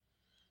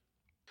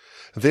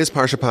This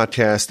Parsha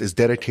podcast is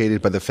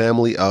dedicated by the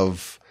family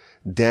of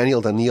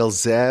Daniel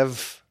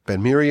Zev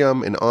Ben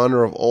Miriam in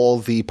honor of all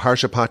the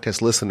Parsha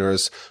podcast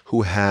listeners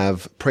who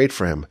have prayed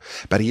for him.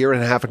 About a year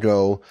and a half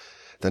ago,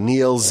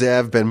 Daniel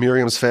Zev Ben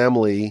Miriam's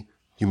family,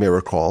 you may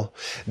recall,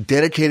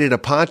 dedicated a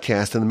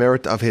podcast in the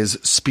merit of his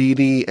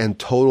speedy and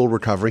total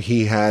recovery.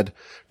 He had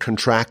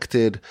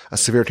contracted a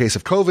severe case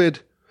of COVID,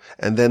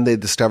 and then they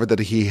discovered that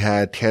he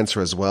had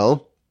cancer as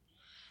well.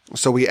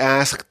 So we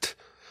asked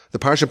the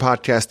Parsha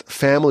Podcast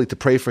family to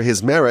pray for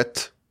his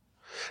merit.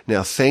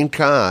 Now, thank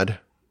God,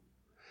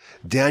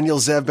 Daniel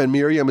Zev Ben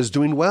Miriam is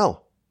doing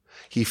well.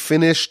 He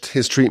finished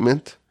his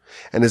treatment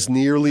and is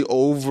nearly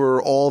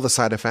over all the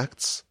side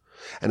effects.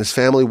 And his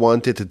family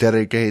wanted to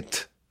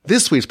dedicate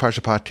this week's Parsha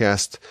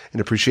Podcast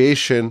in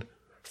appreciation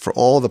for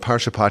all the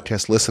Parsha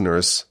Podcast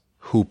listeners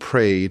who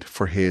prayed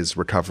for his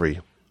recovery.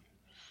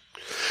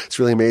 It's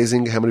really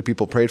amazing how many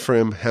people prayed for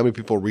him, how many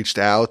people reached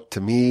out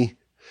to me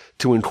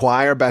to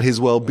inquire about his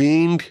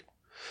well-being.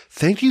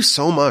 Thank you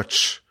so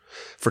much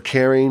for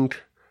caring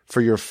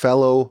for your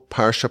fellow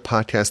Parsha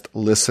Podcast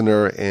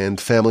listener and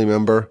family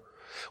member.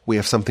 We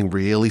have something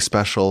really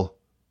special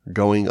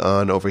going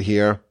on over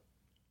here.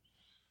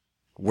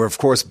 We're, of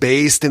course,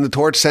 based in the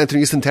Torch Center in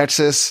Houston,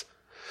 Texas,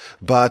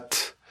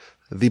 but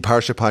the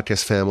Parsha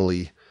Podcast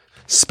family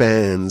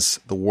spans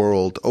the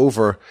world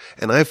over,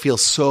 and I feel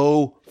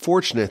so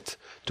fortunate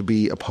to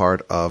be a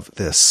part of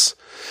this.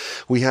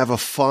 We have a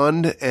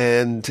fun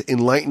and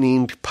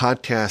enlightening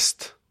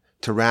podcast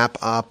to wrap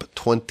up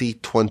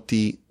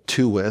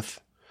 2022 with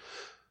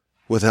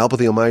the help of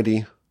the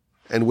Almighty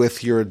and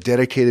with your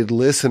dedicated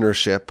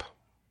listenership.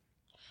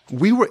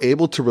 We were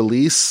able to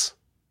release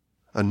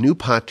a new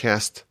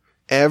podcast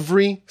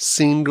every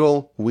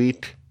single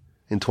week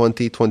in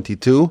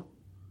 2022.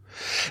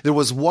 There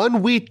was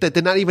 1 week that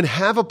did not even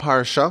have a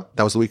Parsha.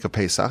 That was the week of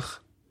Pesach.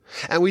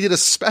 And we did a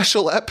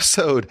special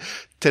episode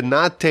to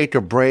not take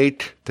a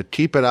break, to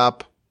keep it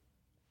up.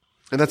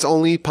 And that's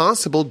only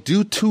possible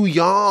due to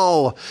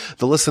y'all,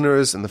 the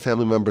listeners and the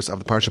family members of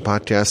the Parsha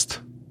Podcast.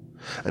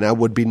 And I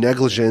would be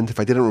negligent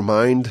if I didn't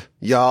remind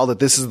y'all that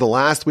this is the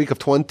last week of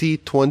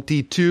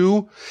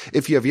 2022.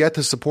 If you have yet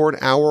to support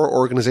our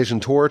organization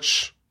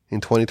Torch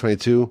in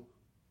 2022,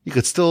 you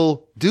could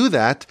still do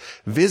that.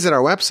 Visit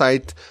our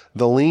website.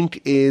 The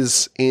link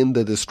is in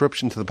the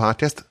description to the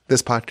podcast,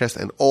 this podcast,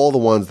 and all the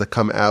ones that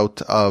come out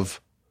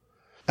of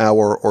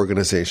our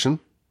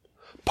organization.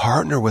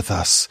 Partner with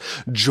us.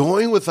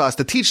 Join with us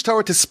to teach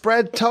Torah, to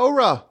spread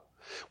Torah,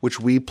 which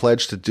we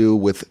pledge to do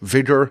with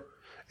vigor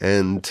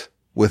and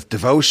with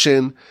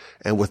devotion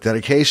and with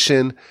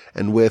dedication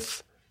and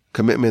with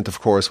commitment, of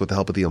course, with the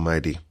help of the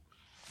Almighty.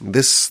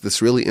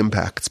 This really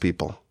impacts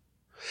people,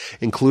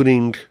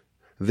 including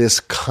this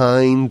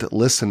kind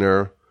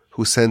listener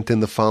who sent in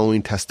the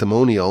following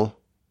testimonial.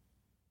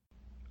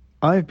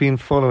 I've been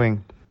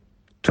following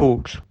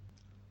Torch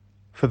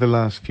for the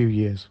last few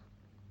years.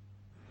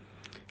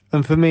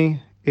 And for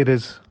me, it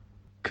has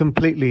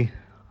completely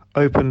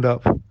opened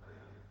up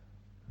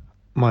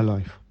my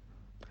life.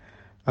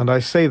 And I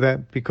say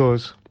that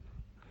because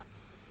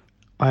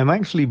I am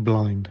actually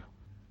blind.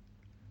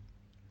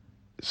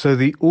 So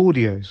the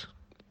audios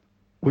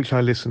which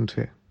I listen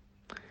to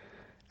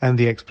and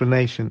the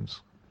explanations,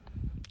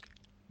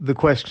 the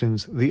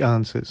questions, the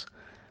answers,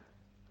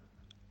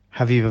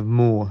 have even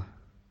more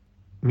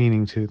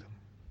meaning to them.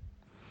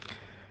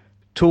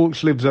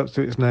 Torch lives up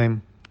to its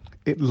name.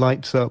 It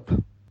lights up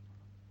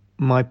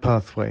my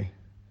pathway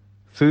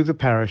through the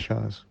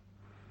parashas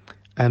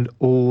and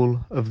all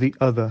of the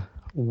other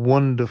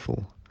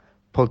wonderful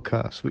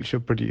podcasts which are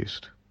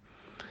produced.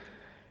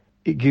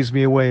 It gives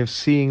me a way of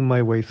seeing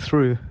my way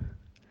through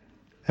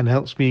and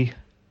helps me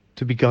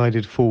to be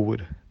guided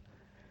forward.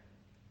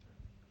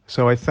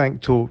 So I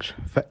thank Torch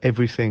for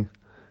everything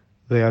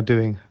they are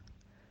doing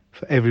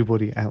for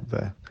everybody out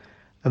there.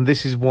 And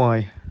this is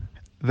why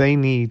they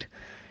need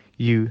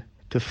you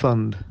to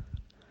fund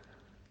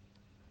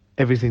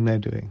everything they're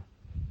doing,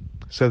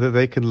 so that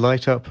they can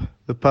light up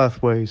the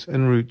pathways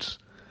and routes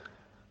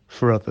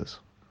for others.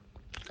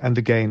 And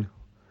again,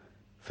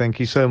 thank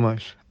you so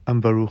much,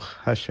 and Baruch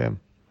Hashem.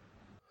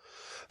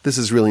 This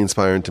is really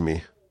inspiring to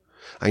me.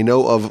 I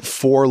know of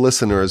 4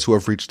 listeners who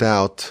have reached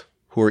out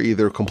who are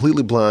either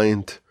completely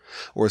blind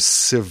or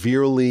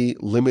severely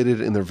limited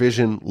in their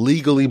vision,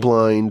 legally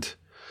blind,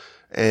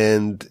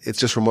 and it's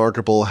just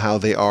remarkable how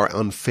they are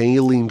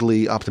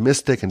unfailingly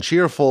optimistic and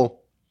cheerful.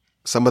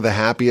 Some of the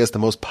happiest, the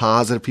most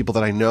positive people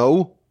that I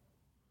know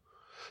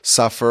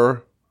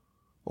suffer,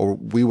 or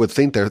we would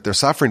think they're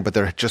suffering, but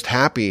they're just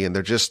happy, and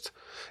it's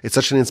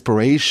such an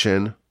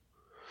inspiration.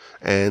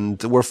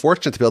 And we're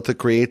fortunate to be able to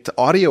create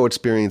audio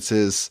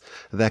experiences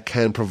that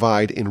can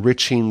provide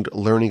enriching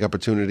learning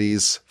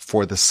opportunities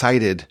for the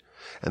sighted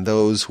and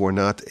those who are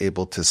not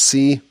able to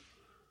see.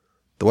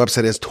 The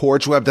website is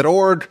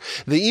torchweb.org.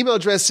 The email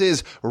address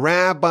is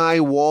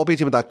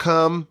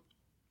rabbiwolbe@gmail.com.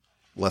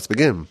 Let's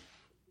begin.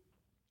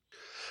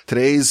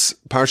 Today's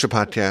Parsha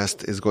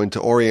podcast is going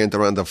to orient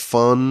around a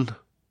fun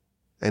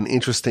and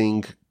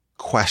interesting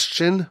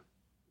question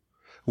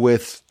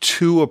with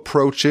two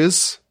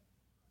approaches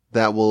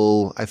that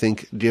will, I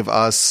think, give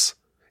us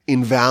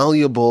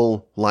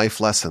invaluable life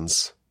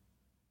lessons.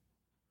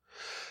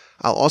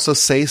 I'll also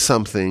say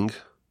something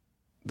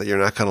that you're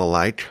not going to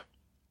like.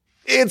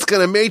 It's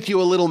going to make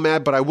you a little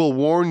mad, but I will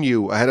warn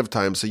you ahead of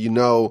time so you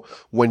know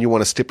when you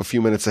want to skip a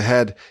few minutes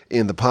ahead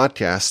in the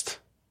podcast.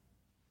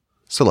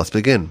 So let's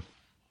begin.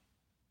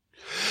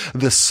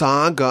 The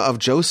saga of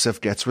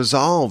Joseph gets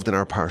resolved in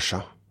our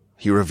parsha.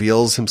 He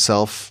reveals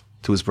himself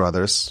to his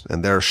brothers,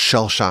 and they're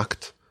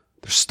shell-shocked,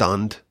 they're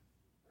stunned,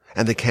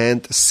 and they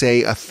can't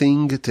say a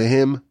thing to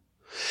him.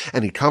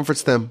 And he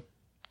comforts them.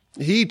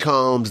 He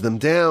calms them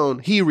down.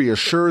 He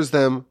reassures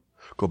them.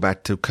 Go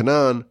back to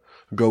Canaan.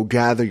 Go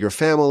gather your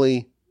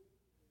family.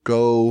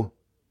 Go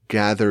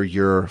gather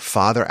your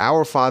father,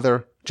 our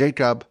father,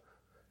 Jacob,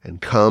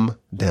 and come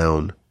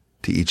down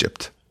to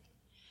Egypt.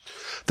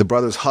 The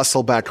brothers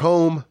hustle back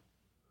home,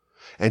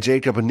 and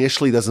Jacob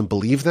initially doesn't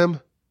believe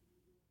them.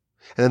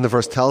 And then the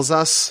verse tells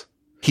us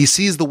he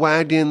sees the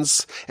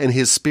wagons, and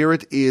his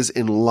spirit is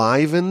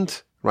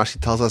enlivened. Rashi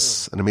tells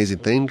us an amazing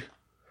thing.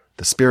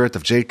 The spirit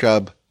of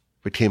Jacob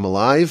became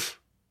alive.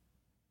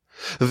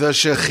 The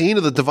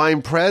Shekhinah, the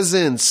divine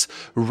presence,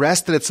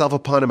 rested itself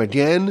upon him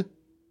again.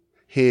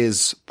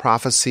 His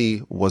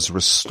prophecy was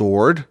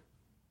restored,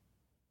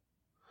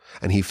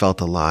 and he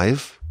felt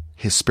alive.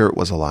 His spirit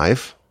was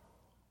alive.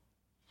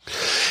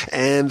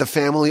 And the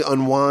family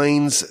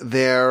unwinds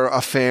their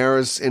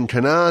affairs in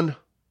Canaan,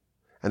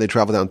 and they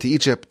travel down to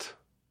Egypt.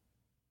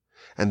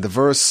 And the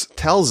verse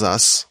tells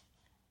us,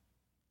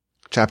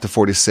 chapter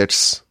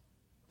 46,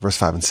 verse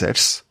 5 and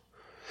 6,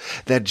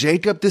 that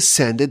Jacob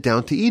descended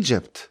down to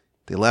Egypt.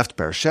 They left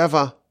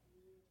Beersheba,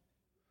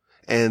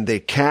 and they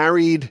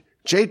carried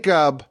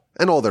Jacob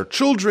and all their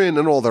children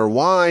and all their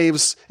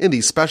wives in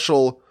these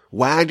special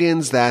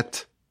wagons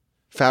that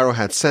Pharaoh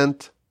had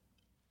sent.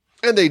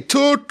 And they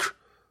took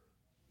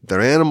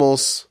their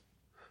animals,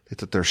 they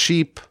took their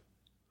sheep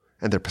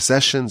and their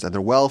possessions and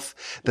their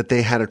wealth that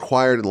they had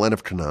acquired in the land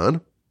of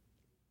Canaan,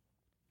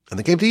 and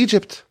they came to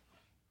Egypt,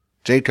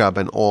 Jacob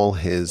and all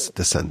his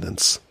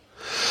descendants.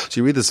 So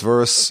you read this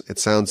verse, it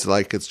sounds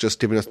like it's just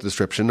giving us the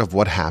description of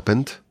what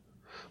happened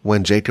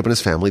when Jacob and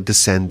his family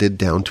descended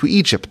down to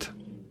Egypt.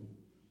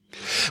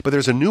 But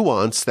there's a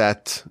nuance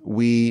that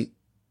we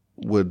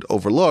would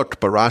overlook,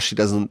 but Rashi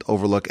doesn't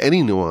overlook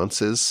any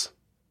nuances.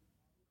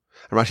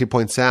 And Rashi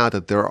points out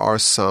that there are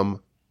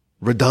some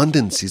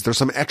redundancies. There's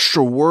some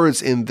extra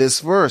words in this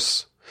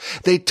verse.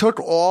 They took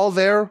all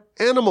their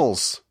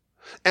animals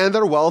and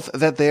their wealth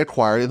that they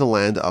acquired in the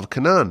land of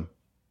Canaan.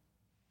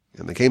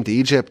 And they came to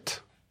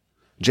Egypt,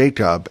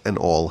 Jacob and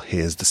all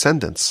his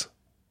descendants.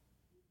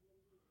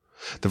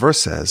 The verse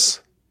says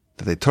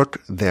that they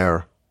took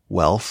their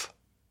wealth,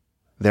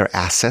 their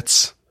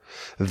assets,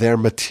 their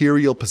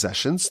material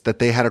possessions that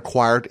they had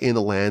acquired in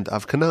the land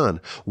of Canaan.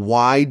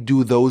 Why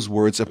do those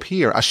words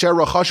appear? Asher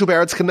rachashu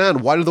be'eretz Canaan.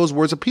 Why do those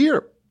words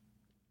appear?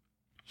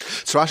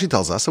 So Rashi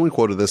tells us, and we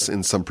quoted this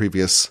in some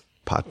previous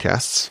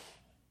podcasts,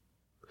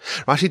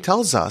 Rashi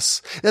tells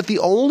us that the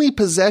only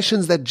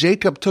possessions that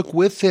Jacob took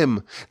with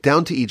him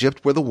down to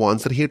Egypt were the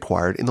ones that he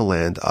acquired in the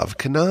land of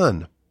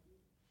Canaan.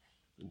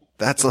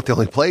 That's not the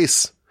only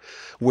place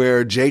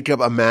where Jacob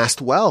amassed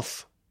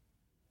wealth.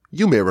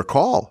 You may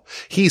recall,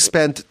 he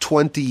spent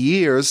 20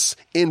 years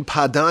in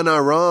Padan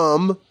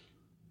Aram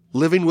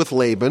living with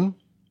Laban,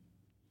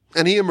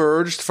 and he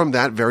emerged from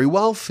that very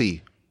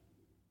wealthy.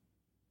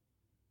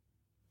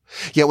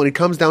 Yet when he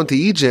comes down to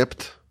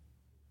Egypt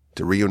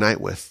to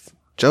reunite with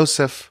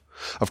Joseph,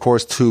 of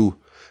course, to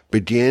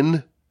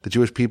begin the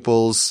Jewish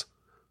people's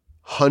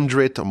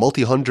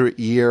multi-hundred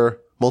year,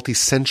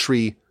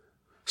 multi-century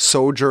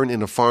sojourn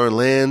in a foreign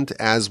land,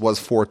 as was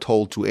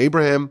foretold to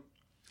Abraham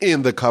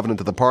in the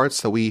covenant of the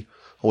parts that we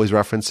always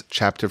reference,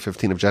 chapter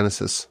 15 of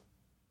Genesis.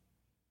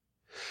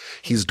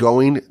 He's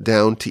going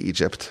down to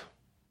Egypt,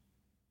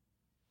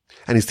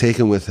 and he's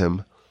taken with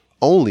him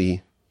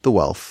only the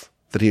wealth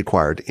that he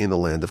acquired in the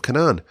land of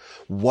Canaan.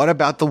 What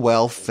about the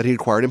wealth that he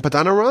acquired in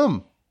Padan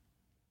Aram?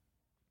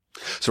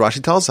 So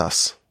Rashi tells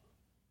us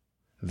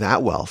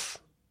that wealth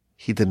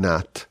he did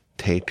not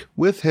take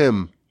with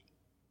him.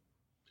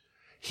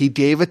 He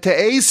gave it to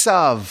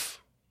Esav.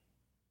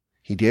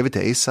 He gave it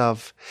to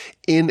Esav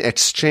in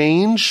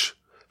exchange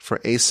for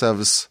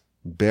Esav's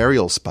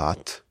burial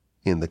spot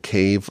in the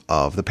cave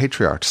of the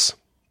patriarchs.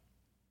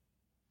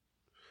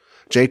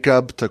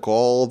 Jacob took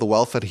all the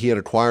wealth that he had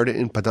acquired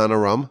in Padan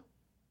Aram,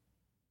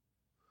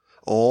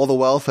 all the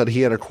wealth that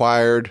he had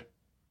acquired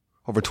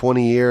over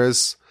 20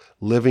 years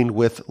living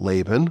with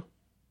Laban,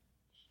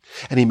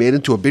 and he made it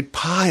into a big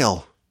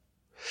pile.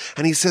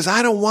 And he says,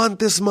 I don't want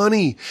this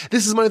money.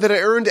 This is money that I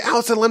earned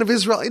outside the land of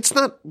Israel. It's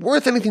not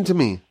worth anything to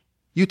me.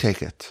 You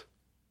take it.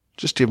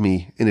 Just give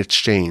me, in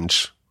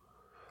exchange,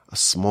 a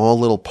small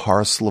little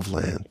parcel of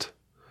land,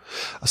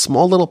 a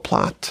small little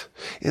plot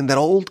in that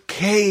old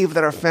cave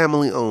that our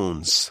family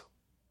owns.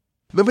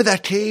 Remember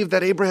that cave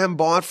that Abraham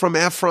bought from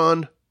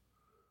Ephron,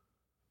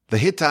 the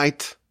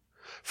Hittite,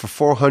 for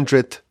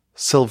 400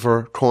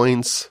 silver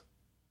coins?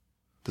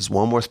 There's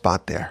one more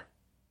spot there.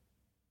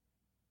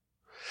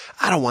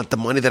 I don't want the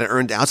money that I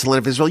earned outside the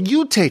land of Israel.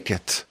 You take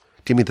it.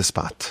 Give me the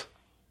spot.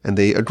 And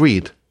they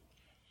agreed.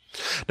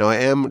 Now, I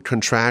am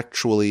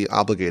contractually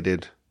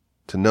obligated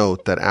to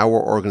note that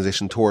our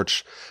organization,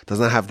 Torch, does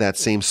not have that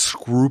same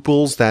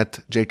scruples that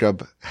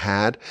Jacob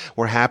had.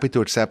 We're happy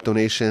to accept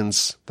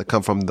donations that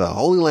come from the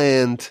Holy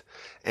Land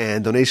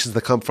and donations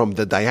that come from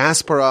the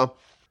diaspora.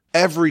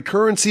 Every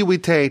currency we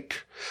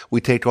take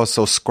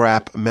also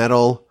scrap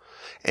metal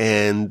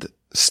and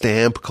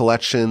stamp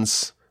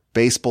collections,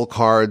 baseball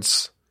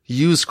cards,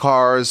 used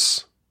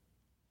cars.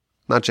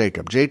 Not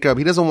Jacob. Jacob,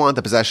 he doesn't want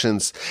the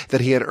possessions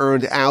that he had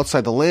earned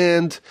outside the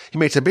land. He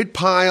makes a big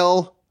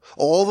pile,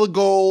 all the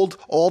gold,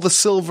 all the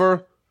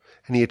silver,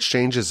 and he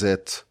exchanges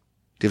it,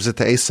 gives it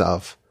to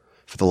Esav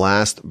for the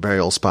last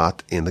burial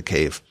spot in the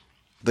cave.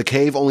 The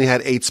cave only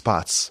had 8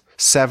 spots.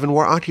 7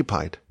 were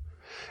occupied.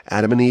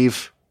 Adam and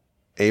Eve,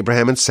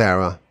 Abraham and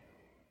Sarah,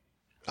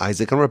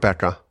 Isaac and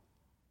Rebekah,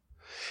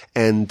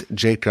 and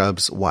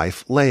Jacob's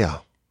wife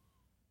Leah.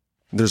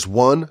 There's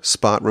 1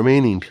 spot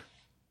remaining.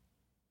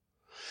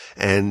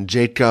 And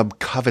Jacob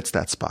covets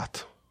that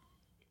spot.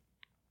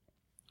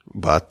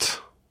 But,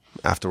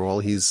 after all,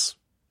 he's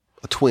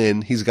a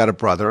twin. He's got a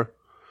brother.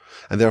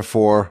 And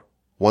therefore,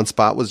 1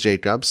 spot was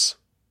Jacob's.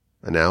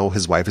 And now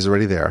his wife is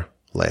already there,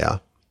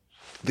 Leah.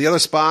 The other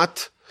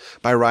spot,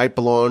 by right,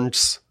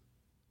 belongs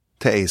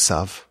to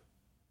Esav.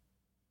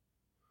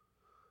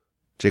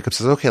 Jacob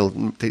says, okay,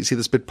 you see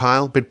this big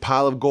pile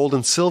of gold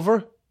and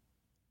silver?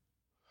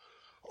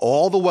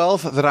 All the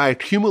wealth that I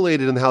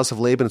accumulated in the house of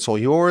Laban, it's all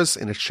yours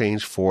in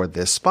exchange for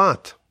this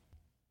spot.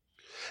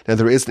 Now,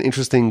 there is an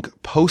interesting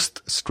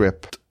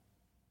postscript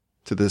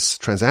to this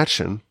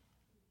transaction.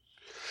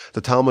 The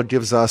Talmud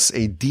gives us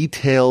a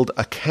detailed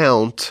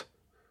account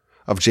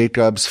of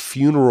Jacob's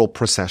funeral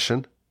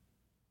procession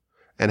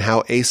and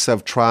how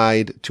Esav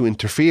tried to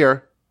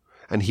interfere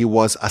and he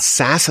was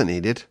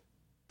assassinated.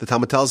 The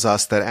Talmud tells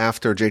us that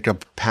after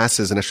Jacob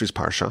passes in Esdras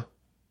Parsha,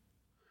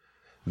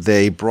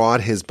 they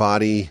brought his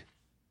body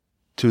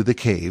to the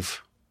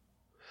cave,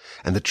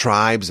 and the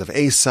tribes of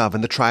Esav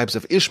and the tribes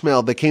of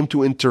Ishmael, they came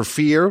to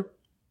interfere.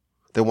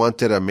 They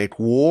wanted to make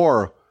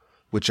war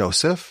with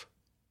Joseph.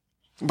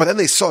 But then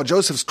they saw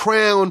Joseph's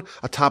crown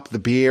atop the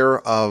bier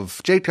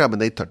of Jacob,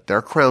 and they took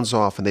their crowns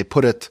off and they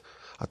put it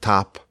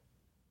atop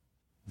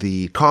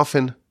the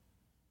coffin,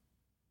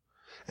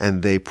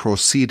 and they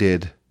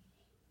proceeded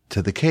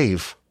to the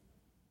cave.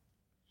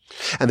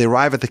 And they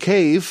arrive at the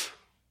cave,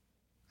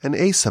 and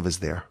Esav is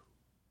there.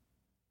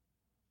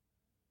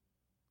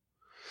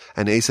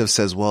 And Esav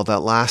says, well,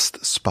 that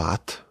last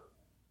spot,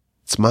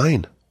 it's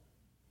mine.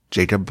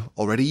 Jacob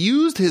already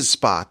used his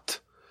spot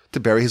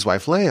to bury his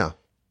wife Leah.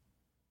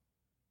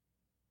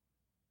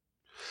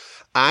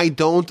 I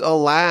don't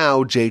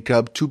allow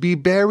Jacob to be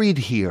buried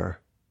here.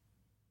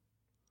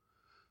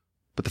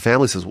 But the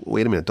family says,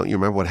 wait a minute, don't you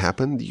remember what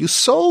happened? You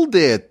sold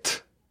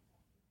it.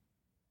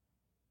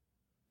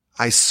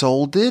 I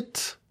sold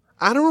it?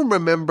 I don't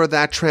remember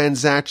that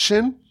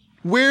transaction.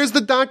 Where's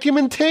the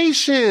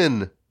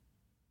documentation?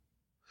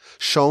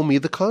 Show me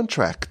the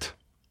contract.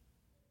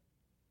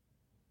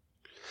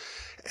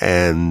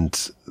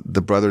 And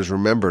the brothers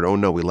remembered, oh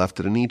no, we left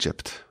it in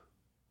Egypt.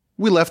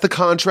 We left the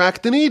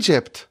contract in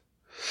Egypt.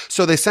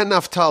 So they sent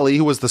Naphtali,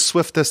 who was the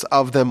swiftest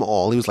of them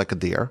all. He was like a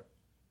deer.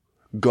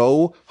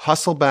 Go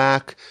hustle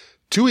back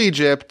to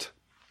Egypt,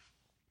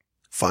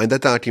 find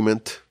that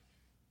document,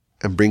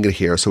 and bring it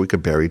here so we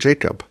could bury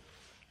Jacob.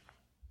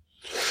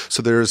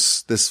 So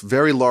there's this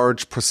very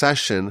large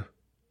procession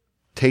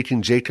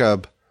taking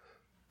Jacob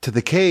to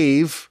the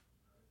cave,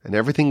 and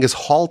everything is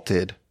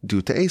halted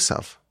due to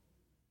Esav.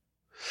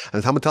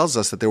 And the Talmud tells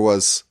us that there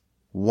was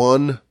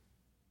one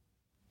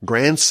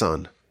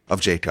grandson of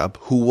Jacob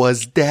who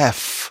was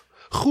deaf.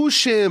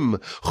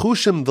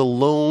 Hushim, the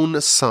lone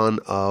son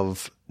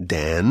of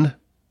Dan.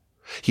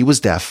 He was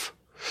deaf.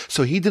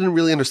 So he didn't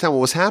really understand what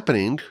was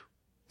happening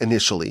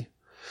initially,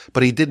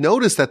 but he did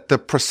notice that the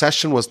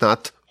procession was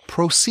not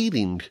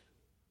proceeding.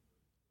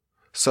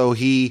 So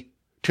he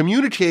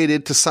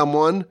communicated to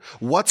someone,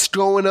 what's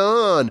going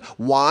on?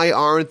 Why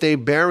aren't they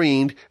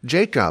burying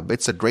Jacob?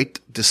 It's a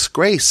great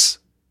disgrace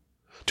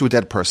to a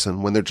dead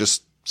person when they're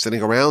just sitting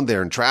around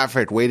there in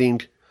traffic waiting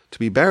to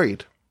be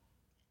buried.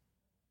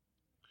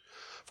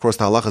 Of course,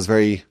 the halacha is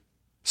very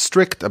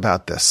strict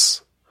about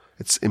this.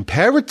 It's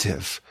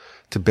imperative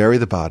to bury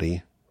the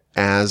body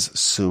as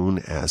soon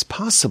as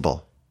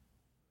possible.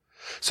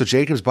 So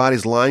Jacob's body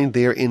is lying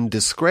there in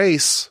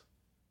disgrace,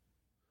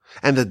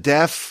 and the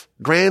deaf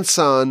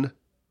grandson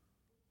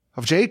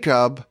of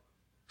Jacob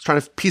is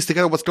trying to piece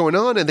together what's going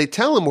on, and they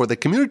tell him, or they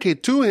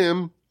communicate to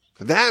him,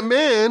 that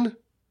man,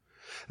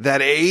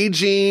 that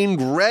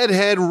aging,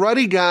 redhead,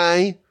 ruddy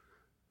guy,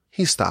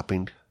 he's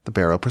stopping the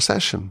burial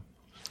procession.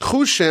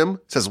 Hushim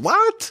says,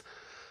 what?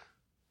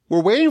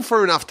 We're waiting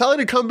for Naphtali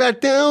to come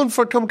back down,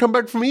 come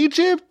back from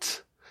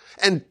Egypt?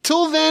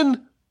 Until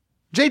then,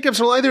 Jacob's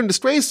will lie there in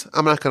disgrace?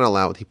 I'm not going to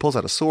allow it. He pulls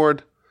out a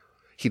sword.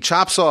 He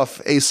chops off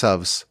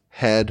Esav's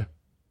head.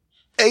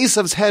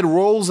 Esav's head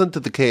rolls into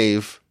the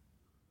cave,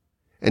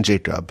 and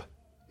Jacob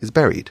is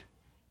buried.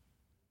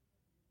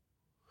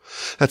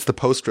 That's the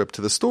postscript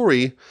to the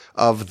story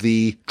of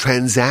the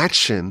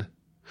transaction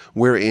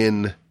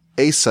wherein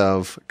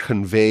Esav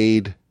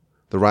conveyed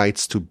the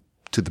rights to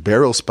the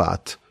burial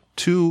spot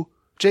to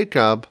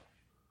Jacob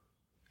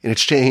in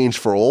exchange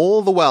for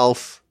all the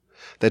wealth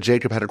that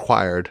Jacob had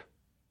acquired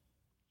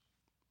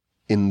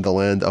in the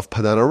land of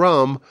Padan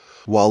Aram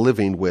while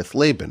living with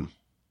Laban.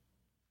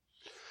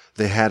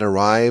 They had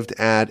arrived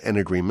at an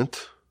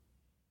agreement.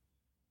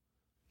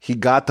 He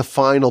got the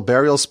final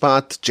burial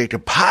spot.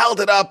 Jacob piled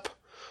it up,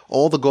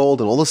 all the gold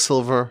and all the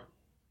silver.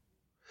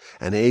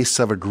 And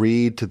Esav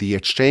agreed to the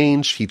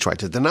exchange. He tried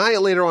to deny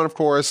it later on, of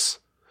course.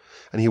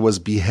 And he was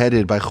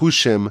beheaded by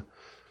Hushim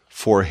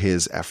for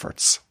his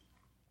efforts.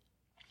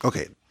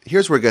 Okay,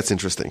 here's where it gets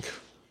interesting.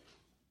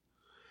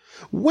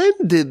 When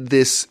did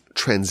this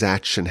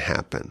transaction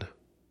happen?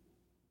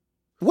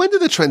 When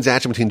did the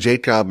transaction between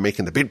Jacob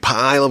making the big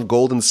pile of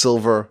gold and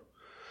silver,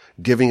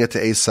 giving it to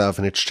Esav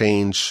in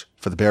exchange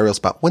for the burial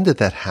spot, when did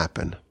that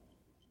happen?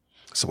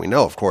 So we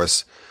know, of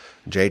course,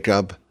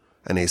 Jacob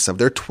and Esav,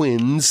 they're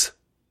twins.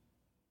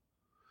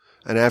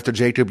 And after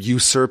Jacob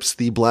usurps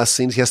the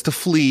blessings, he has to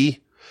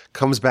flee,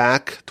 comes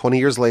back 20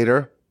 years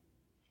later.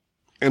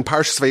 In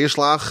Parshas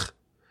Vayishlach,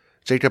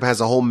 Jacob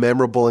has a whole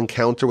memorable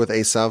encounter with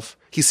Esav.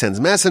 He sends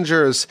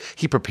messengers.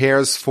 He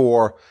prepares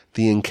for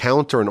the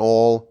encounter in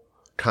all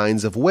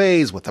kinds of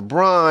ways, with a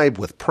bribe,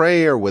 with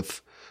prayer,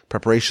 with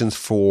preparations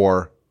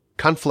for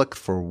conflict,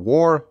 for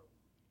war.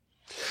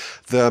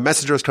 The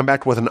messengers come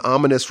back with an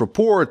ominous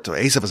report.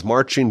 Esav is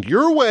marching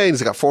your way, and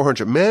he's got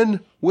 400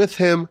 men with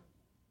him.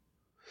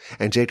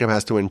 And Jacob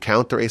has to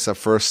encounter Esav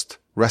first,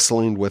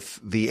 wrestling with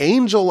the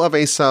angel of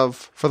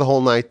Esav for the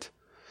whole night.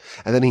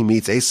 And then he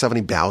meets Esav and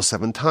he bows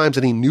 7 times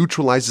and he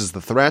neutralizes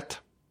the threat.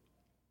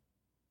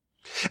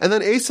 And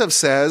then Esav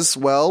says,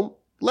 well,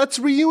 let's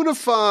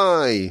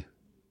reunify.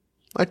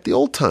 Like the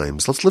old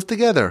times. Let's live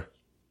together.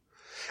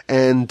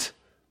 And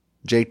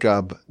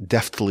Jacob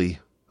deftly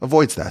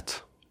avoids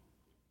that.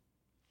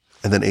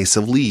 And then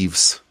Esav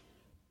leaves.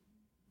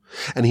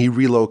 And he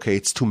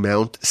relocates to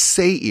Mount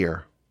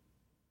Seir.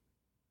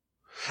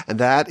 And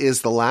that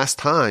is the last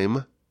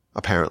time,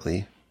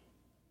 apparently,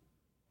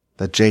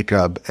 that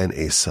Jacob and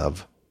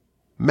Esav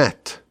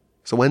met.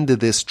 So when did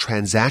this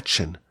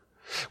transaction,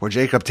 where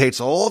Jacob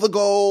takes all the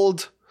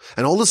gold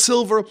and all the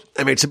silver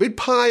and makes a big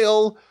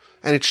pile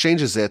and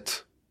exchanges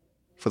it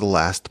for the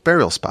last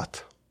burial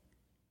spot?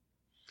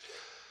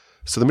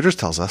 So the Midrash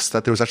tells us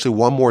that there was actually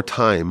one more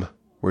time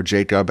where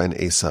Jacob and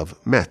Esav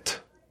met.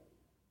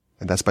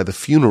 And that's by the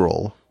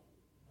funeral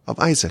of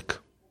Isaac.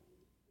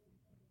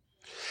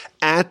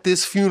 At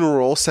this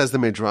funeral, says the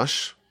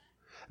Midrash,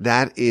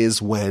 that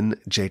is when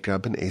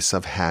Jacob and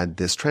Esav had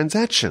this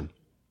transaction.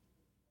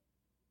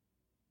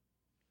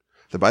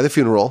 That by the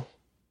funeral,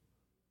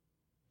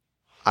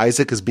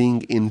 Isaac is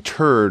being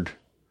interred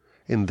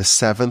in the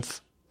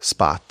 7th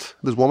spot.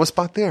 There's one more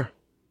spot there.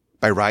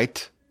 By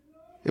right,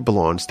 it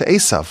belongs to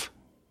Esav.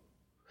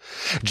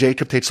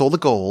 Jacob takes all the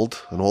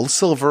gold and all the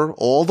silver,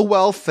 all the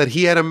wealth that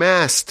he had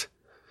amassed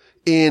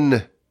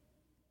in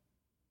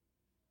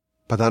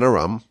Padan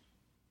Aram,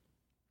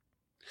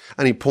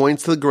 and he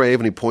points to the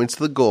grave and he points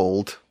to the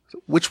gold.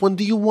 Which one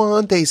do you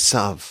want,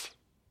 Esav?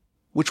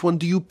 Which one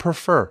do you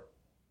prefer?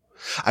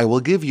 I will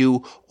give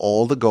you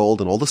all the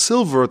gold and all the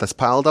silver that's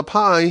piled up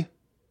high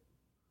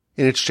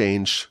in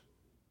exchange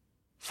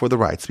for the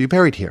rights to be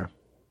buried here.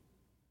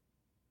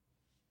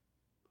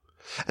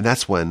 And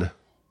that's when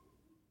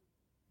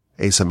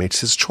Esav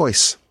makes his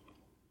choice.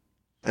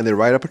 And they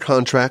write up a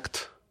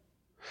contract.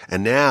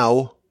 And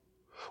now,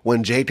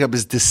 when Jacob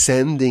is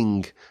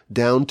descending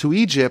down to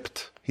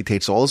Egypt, he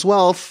takes all his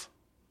wealth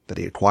that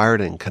he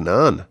acquired in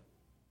Canaan,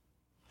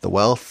 the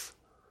wealth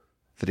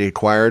that he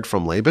acquired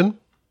from Laban.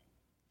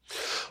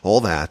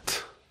 All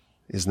that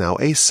is now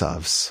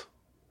Esav's.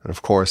 And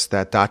of course,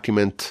 that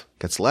document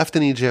gets left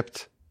in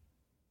Egypt,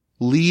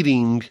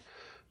 leading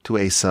to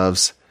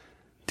Esav's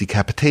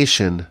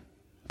decapitation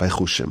by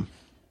Hushim.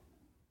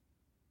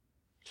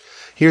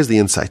 Here's the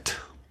insight.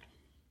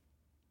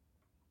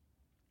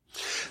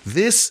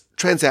 This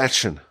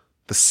transaction,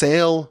 the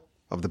sale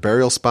of the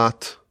burial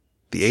spot,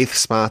 the 8th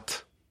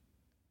spot,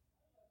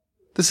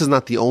 this is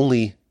not the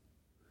only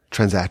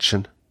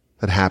transaction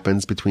that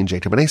happens between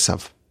Jacob and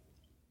Esav.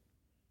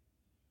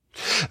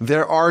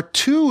 There are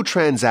 2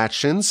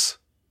 transactions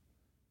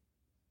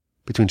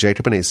between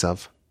Jacob and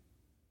Esav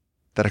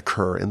that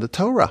occur in the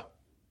Torah.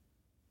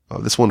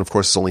 This one, of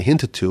course, is only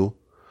hinted to.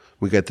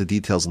 We get the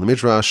details in the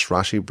Midrash.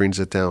 Rashi brings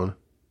it down.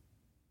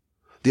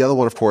 The other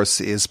one, of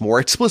course, is more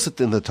explicit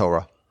in the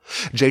Torah.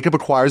 Jacob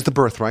acquires the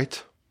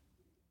birthright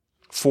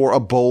for a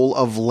bowl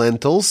of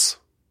lentils.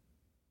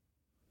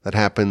 That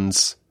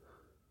happens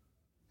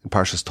in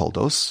Parshas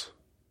Toldos.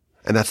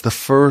 And that's the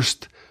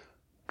first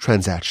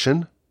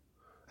transaction.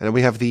 And then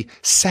we have the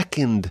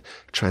second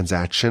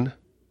transaction,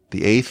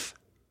 the 8th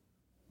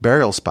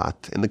burial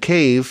spot in the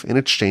cave in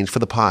exchange for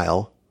the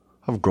pile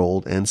of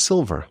gold and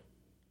silver.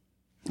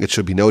 It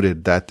should be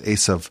noted that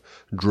Esav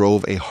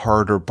drove a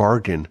harder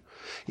bargain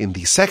in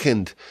the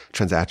second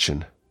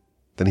transaction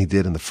than he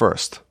did in the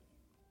first.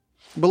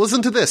 But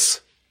listen to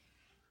this.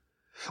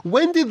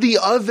 When did the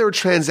other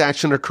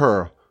transaction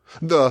occur?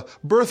 The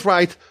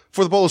birthright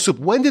for the bowl of soup.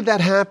 When did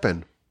that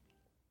happen?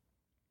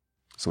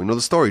 So we know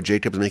the story.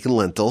 Jacob is making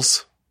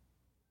lentils.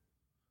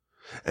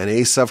 And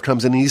Esav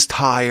comes in and he's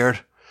tired.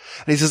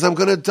 And he says, I'm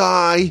going to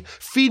die.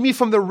 Feed me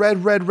from the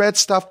red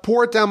stuff.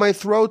 Pour it down my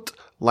throat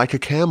like a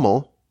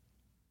camel.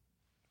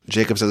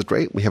 Jacob says,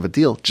 great, we have a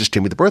deal. Just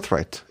give me the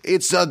birthright.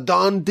 It's a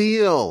done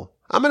deal.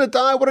 I'm going to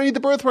die. What do I need the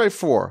birthright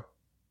for?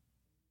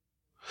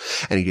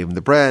 And he gave him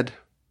the bread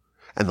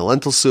and the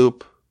lentil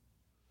soup.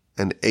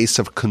 And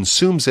Esav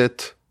consumes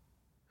it.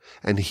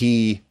 And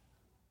he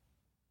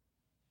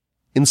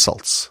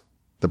insults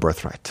the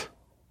birthright.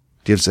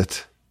 Gives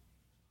it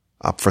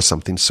up for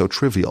something so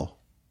trivial.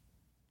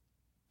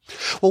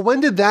 Well,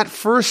 when did that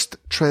first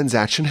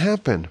transaction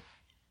happen?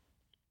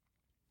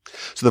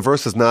 So the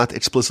verse is not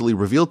explicitly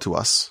revealed to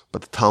us,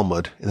 but the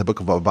Talmud in the book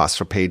of Bava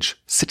Basra, page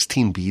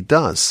 16b,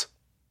 does.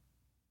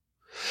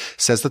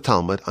 Says the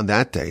Talmud, on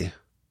that day,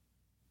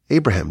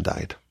 Abraham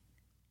died.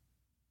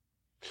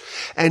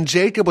 And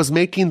Jacob was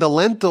making the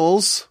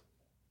lentils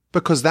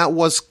because that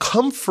was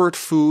comfort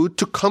food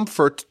to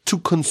comfort, to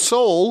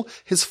console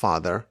his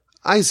father,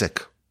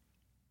 Isaac.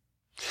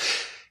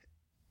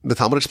 The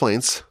Talmud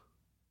explains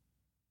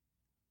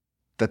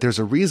that there's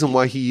a reason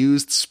why he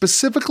used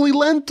specifically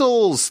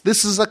lentils.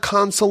 This is a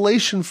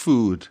consolation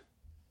food.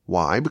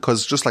 Why?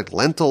 Because just like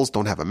lentils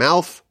don't have a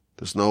mouth,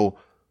 there's no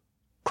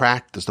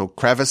crack, there's no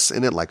crevice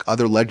in it like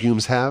other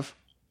legumes have.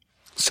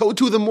 So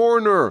too the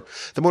mourner.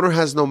 The mourner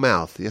has no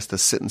mouth. He has to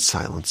sit in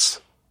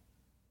silence.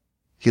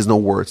 He has no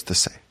words to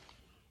say.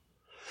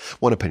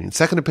 One opinion.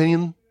 Second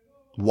opinion,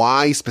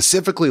 why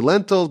specifically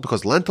lentils?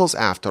 Because lentils,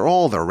 after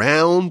all, they're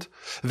round,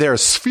 they're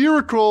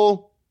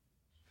spherical,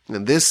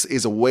 and this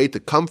is a way to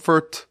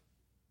comfort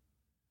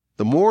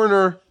the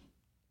mourner.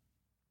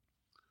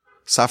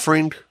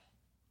 Suffering,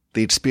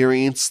 the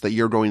experience that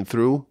you're going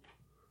through,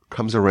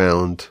 comes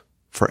around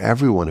for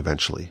everyone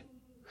eventually.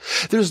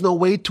 There's no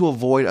way to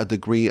avoid a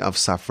degree of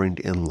suffering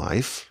in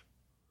life,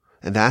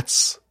 and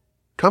that's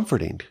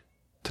comforting,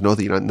 to know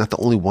that you're not the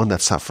only one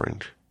that's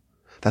suffering.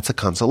 That's a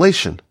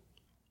consolation.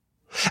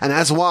 And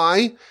that's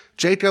why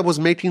Jacob was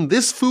making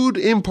this food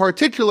in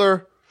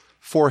particular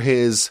for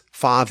his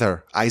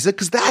father, Isaac,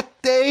 because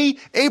that day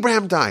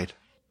Abraham died.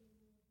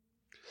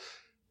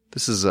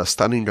 This is a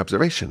stunning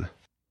observation.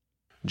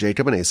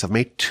 Jacob and Esav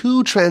made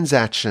two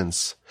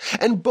transactions,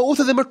 and both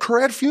of them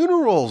occur at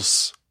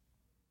funerals.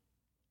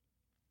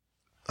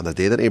 On the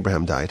day that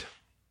Abraham died,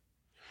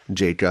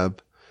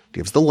 Jacob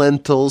gives the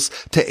lentils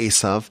to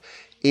Esav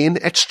in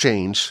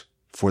exchange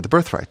for the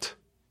birthright.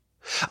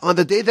 On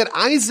the day that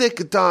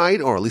Isaac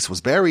died, or at least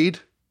was buried,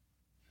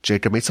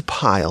 Jacob makes a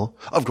pile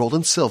of gold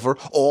and silver,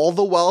 all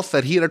the wealth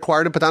that he had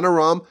acquired in Padan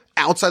Aram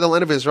outside the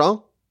land of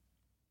Israel,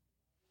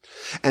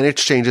 and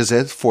exchanges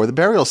it for the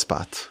burial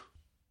spot.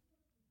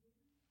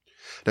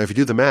 Now, if you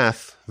do the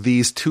math,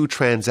 these two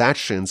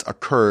transactions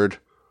occurred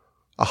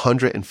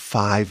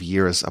 105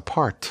 years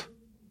apart.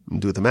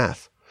 Do the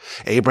math.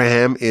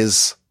 Abraham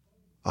is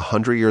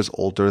 100 years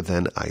older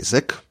than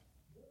Isaac.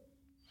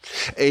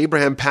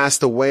 Abraham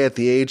passed away at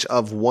the age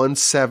of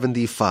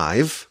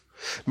 175,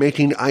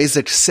 making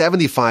Isaac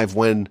 75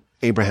 when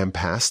Abraham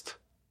passed.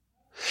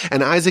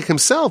 And Isaac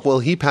himself, well,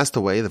 he passed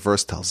away, the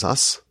verse tells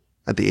us,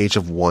 at the age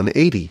of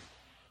 180.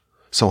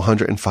 So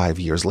 105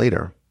 years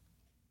later.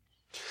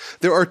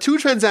 There are two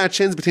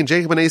transactions between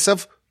Jacob and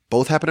Esav.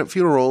 Both happen at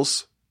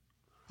funerals,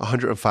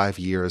 105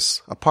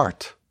 years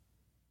apart.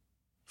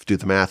 If you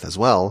do the math as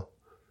well,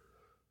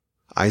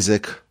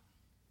 Isaac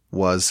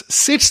was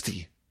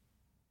 60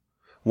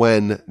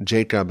 when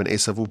Jacob and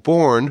Esav were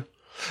born.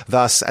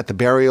 Thus, at the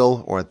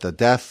burial or at the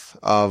death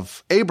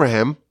of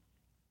Abraham,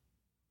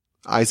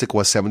 Isaac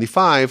was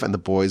 75 and the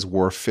boys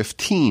were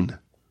 15.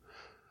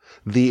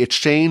 The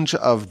exchange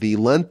of the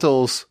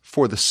lentils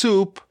for the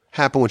soup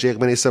happened when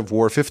Jacob and Esav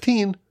were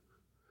 15,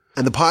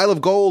 and the pile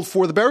of gold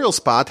for the burial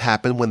spot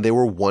happened when they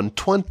were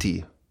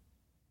 120.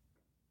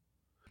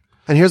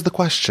 And here's the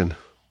question.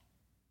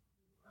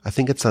 I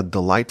think it's a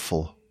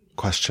delightful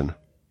question.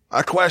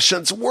 A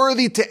question's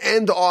worthy to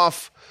end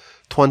off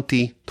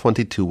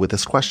 2022 with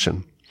this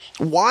question.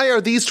 Why are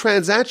these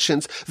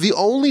transactions, the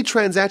only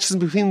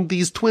transactions between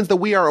these twins that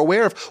we are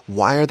aware of,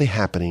 why are they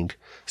happening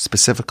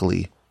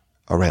specifically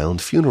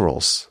around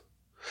funerals?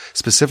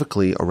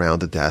 Specifically around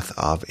the death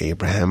of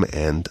Abraham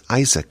and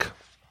Isaac?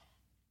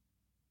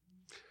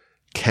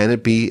 Can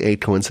it be a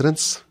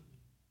coincidence?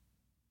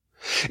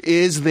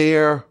 Is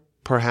there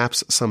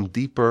perhaps some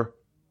deeper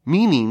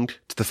meaning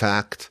to the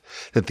fact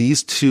that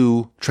these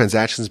two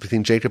transactions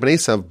between Jacob and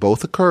Esav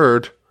both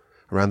occurred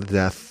around the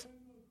death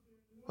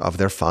of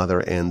their father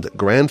and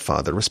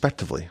grandfather,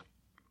 respectively?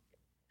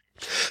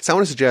 So I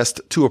want to suggest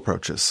two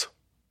approaches.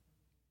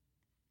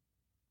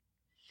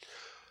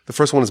 The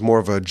first one is more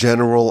of a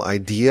general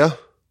idea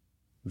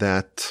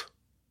that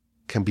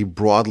can be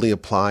broadly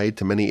applied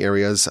to many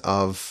areas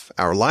of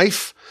our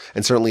life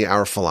and certainly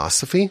our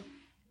philosophy.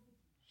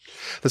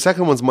 The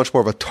second one's much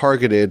more of a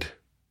targeted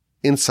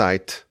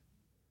insight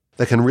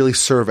that can really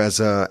serve as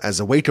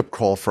a wake-up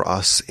call for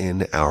us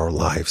in our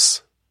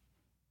lives.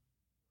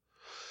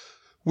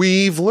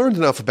 We've learned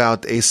enough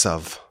about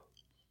Esav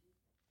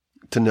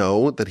to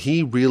know that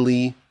he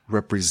really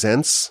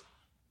represents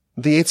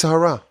the Yetzer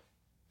Hara.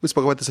 We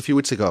spoke about this a few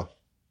weeks ago.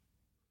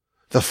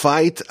 The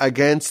fight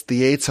against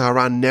the Yetzer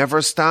Hara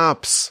never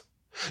stops.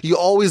 You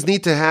always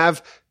need to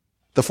have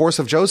the force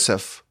of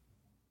Joseph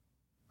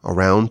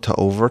around to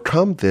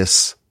overcome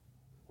this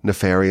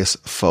nefarious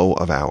foe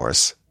of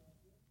ours.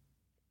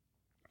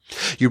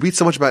 You read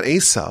so much about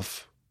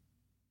Esav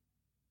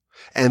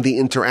and the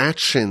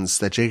interactions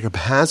that Jacob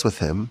has with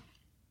him,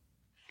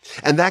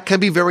 and that can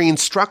be very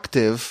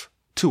instructive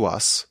to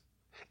us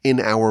in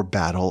our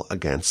battle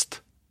against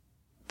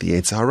the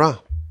Yetzer Hara.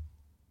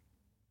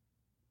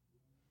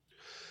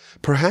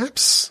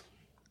 Perhaps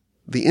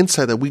the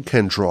insight that we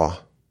can draw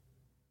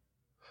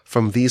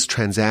from these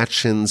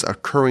transactions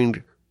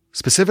occurring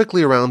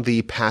specifically around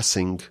the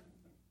passing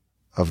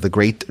of the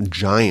great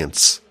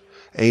giants,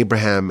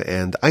 Abraham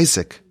and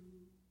Isaac,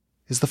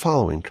 is the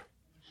following.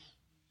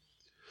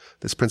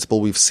 This principle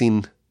we've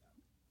seen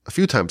a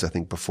few times, I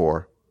think,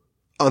 before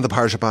on the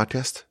Parsha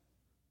podcast.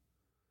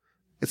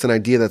 It's an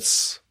idea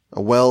that's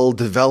a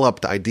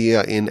well-developed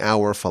idea in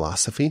our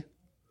philosophy,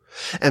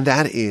 and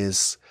that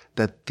is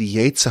that the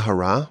Yetzer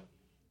Hara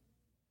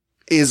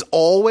is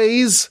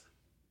always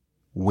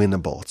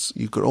winnable.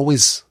 You could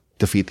always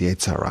defeat the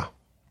Yetzer Hara.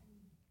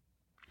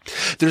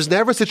 There's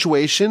never a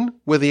situation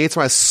where the Yetzer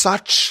Hara is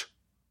such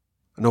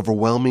an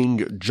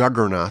overwhelming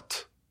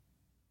juggernaut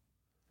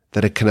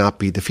that it cannot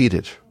be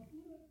defeated.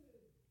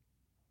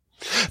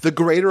 The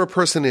greater a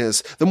person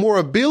is, the more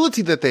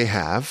ability that they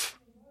have,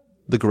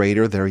 the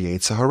greater their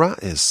Yetzer Hara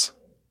is.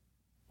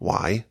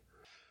 Why?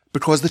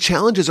 Because the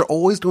challenges are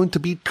always going to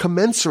be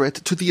commensurate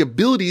to the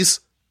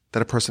abilities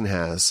that a person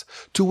has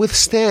to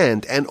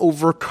withstand and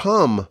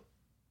overcome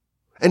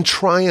and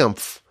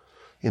triumph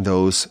in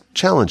those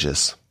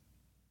challenges.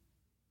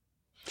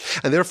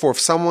 And therefore, if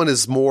someone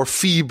is more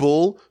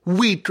feeble,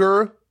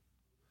 weaker,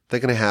 they're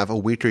going to have a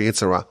weaker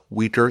Yetzer Hara,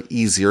 weaker,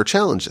 easier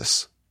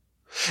challenges.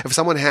 If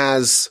someone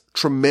has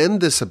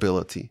tremendous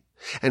ability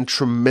and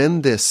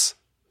tremendous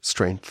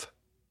strength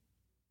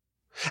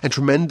and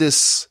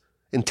tremendous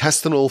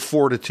intestinal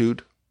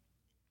fortitude,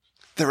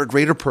 they're a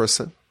greater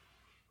person.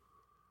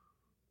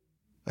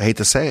 I hate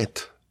to say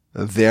it,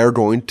 they're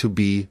going to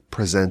be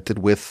presented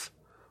with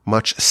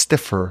much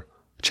stiffer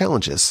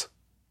challenges.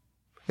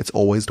 It's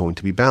always going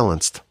to be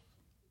balanced.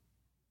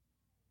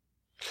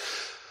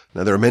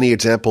 Now, there are many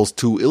examples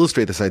to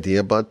illustrate this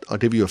idea, but I'll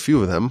give you a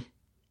few of them.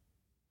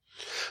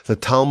 The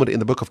Talmud in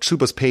the book of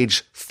Tshuvos,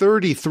 page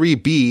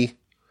 33b,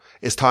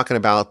 is talking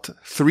about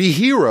three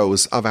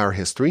heroes of our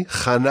history,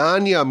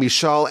 Hananiah,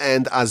 Mishael,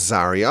 and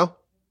Azariah.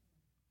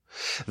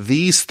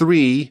 These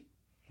three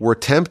were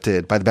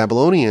tempted by the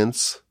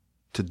Babylonians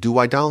to do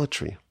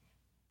idolatry.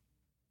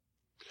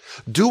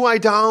 Do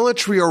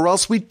idolatry or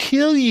else we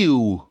kill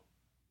you.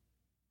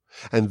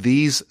 And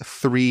these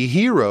three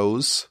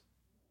heroes,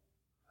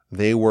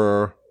 they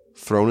were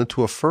thrown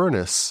into a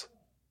furnace.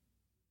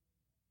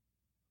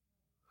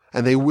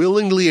 And they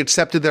willingly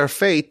accepted their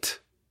fate,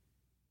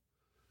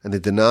 and they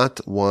did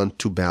not want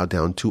to bow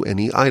down to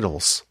any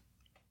idols.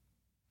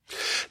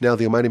 Now,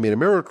 the Almighty made a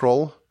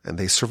miracle, and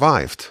they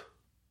survived.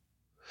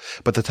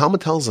 But the Talmud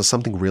tells us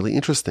something really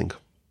interesting.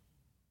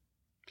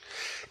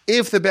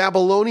 If the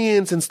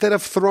Babylonians, instead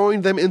of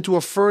throwing them into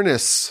a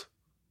furnace,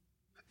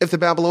 if the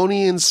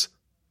Babylonians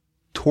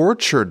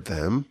tortured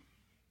them,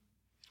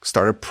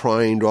 started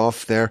prying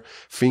off their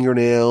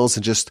fingernails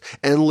and just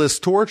endless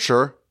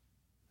torture,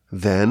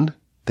 then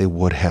they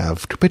would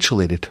have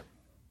capitulated.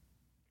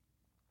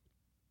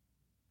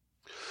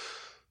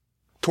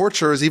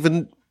 Torture is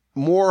even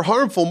more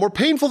harmful, more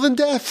painful than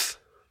death.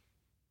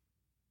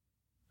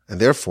 And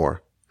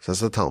therefore,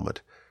 says the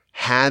Talmud,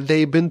 had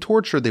they been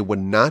tortured, they would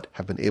not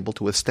have been able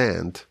to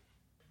withstand,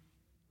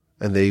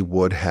 and they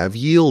would have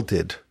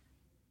yielded.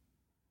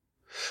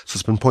 So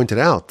it's been pointed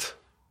out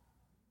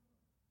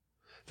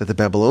that the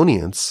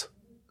Babylonians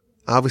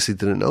obviously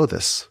didn't know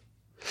this,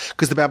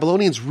 because the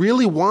Babylonians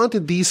really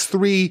wanted these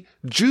three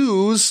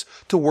Jews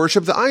to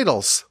worship the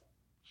idols.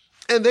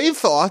 And they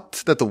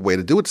thought that the way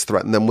to do it is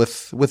threaten them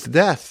with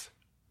death.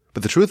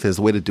 But the truth is,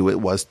 the way to do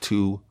it was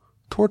to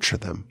torture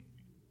them.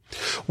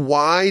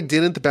 Why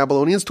didn't the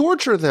Babylonians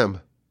torture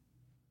them?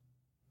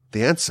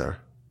 The answer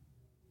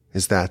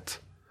is that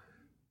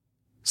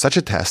such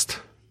a test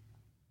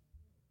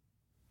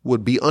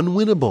would be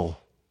unwinnable.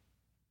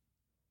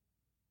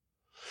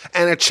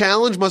 And a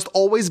challenge must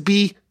always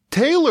be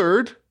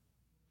tailored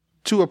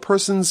to a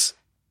person's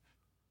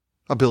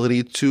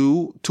ability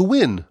to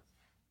win.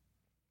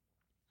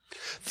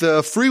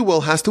 The free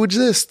will has to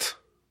exist.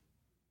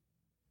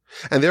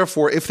 And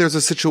therefore, if there's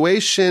a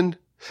situation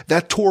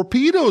that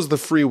torpedoes the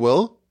free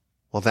will,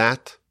 well,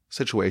 that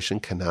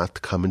situation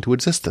cannot come into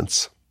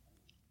existence.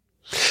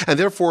 And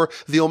therefore,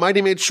 the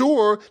Almighty made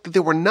sure that they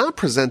were not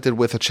presented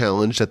with a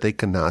challenge that they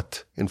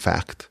cannot, in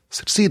fact,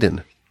 succeed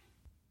in.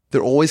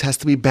 There always has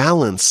to be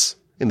balance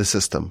in the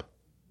system.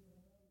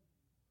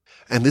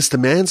 And this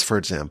demands, for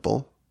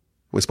example,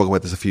 we spoke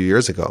about this a few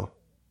years ago,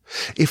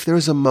 if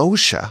there's a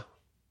Moshe,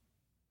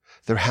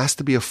 there has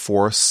to be a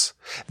force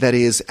that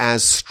is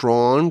as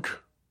strong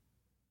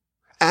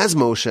as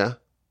Moshe,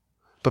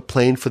 but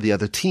playing for the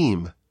other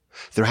team.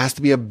 There has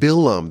to be a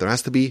Bilam. There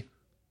has to be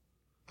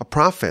a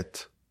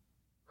prophet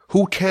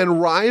who can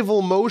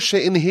rival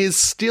Moshe in his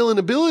skill and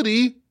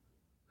ability,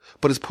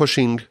 but is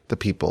pushing the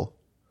people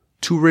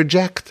to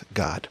reject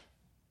God.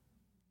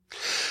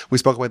 We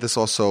spoke about this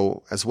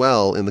also as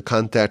well in the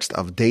context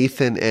of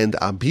Dathan and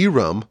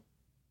Abiram.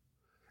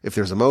 If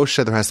there's a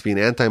Moshe, there has to be an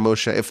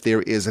anti-Moshe. If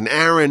there is an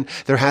Aaron,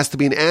 there has to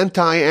be an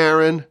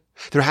anti-Aaron.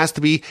 There has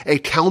to be a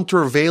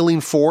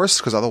countervailing force,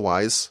 because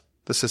otherwise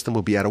the system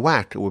would be out of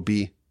whack. It would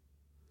be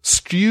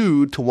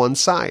skewed to one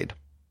side.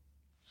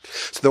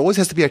 So there always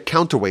has to be a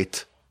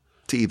counterweight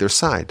to either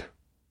side.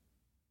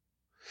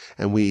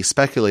 And we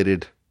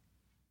speculated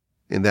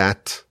in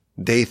that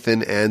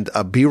Dathan and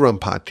Abiram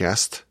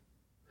podcast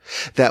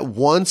that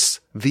once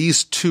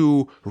these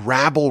two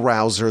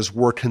rabble-rousers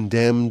were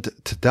condemned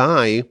to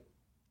die,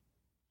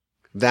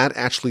 that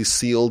actually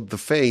sealed the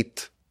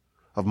fate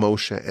of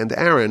Moshe and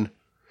Aaron,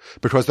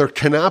 because there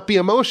cannot be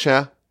a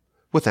Moshe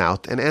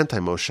without an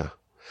anti-Moshe.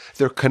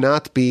 There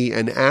cannot be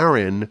an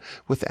Aaron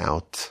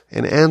without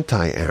an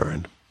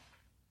anti-Aaron.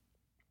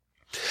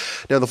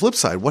 Now, on the flip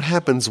side, what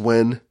happens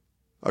when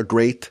a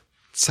great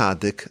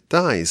tzaddik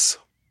dies?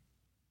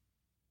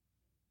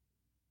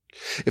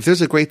 If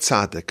there's a great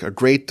tzaddik, a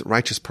great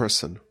righteous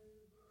person,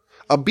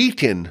 a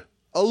beacon,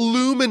 a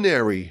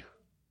luminary,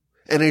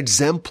 an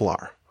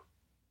exemplar,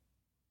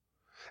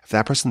 if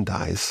that person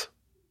dies,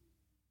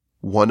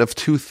 one of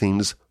two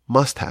things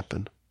must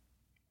happen.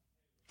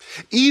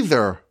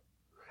 Either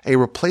a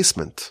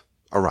replacement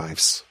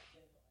arrives.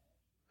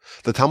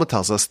 The Talmud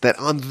tells us that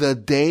on the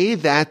day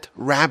that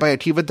Rabbi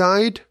Akiva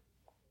died,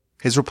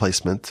 his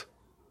replacement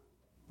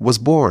was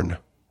born.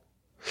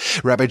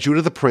 Rabbi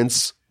Judah the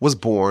Prince was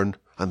born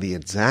on the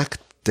exact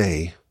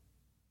day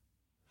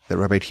that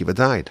Rabbi Akiva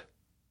died.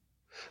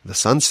 The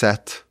sun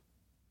set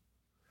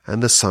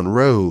and the sun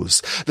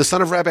rose. The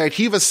son of Rabbi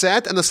Akiva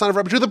set and the son of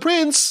Rabbi Judah the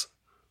Prince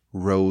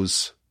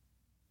rose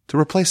to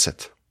replace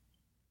it.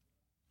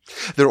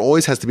 There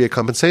always has to be a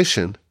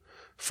compensation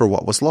for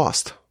what was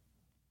lost.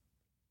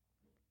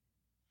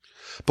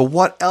 But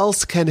what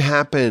else can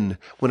happen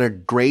when a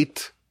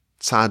great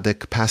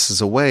tzaddik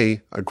passes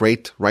away, a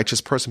great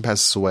righteous person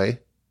passes away?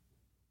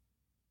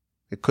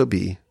 It could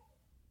be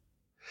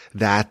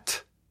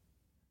that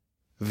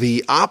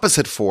the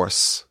opposite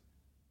force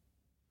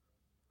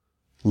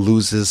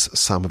loses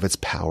some of its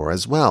power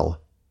as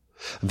well,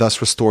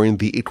 thus restoring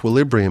the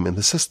equilibrium in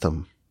the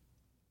system.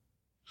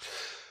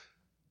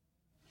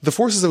 The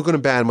forces of good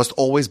and bad must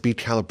always be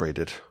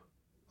calibrated.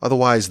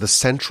 Otherwise, the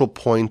central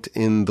point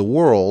in the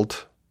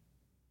world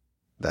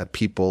that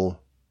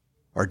people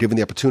are given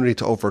the opportunity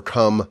to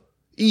overcome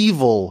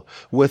evil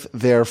with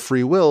their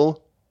free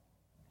will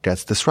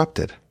gets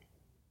disrupted.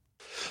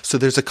 So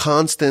there's a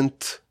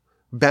constant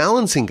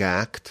balancing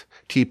act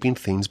keeping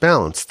things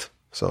balanced.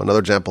 So another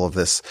example of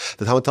this,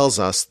 the Talmud tells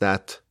us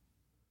that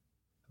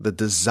the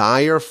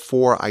desire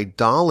for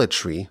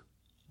idolatry,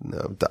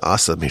 the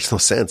asa makes no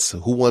sense.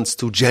 Who wants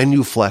to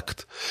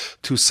genuflect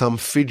to some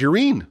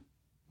figurine?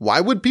 Why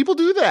would people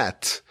do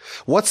that?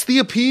 What's the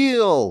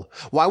appeal?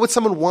 Why would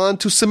someone want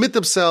to submit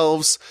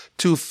themselves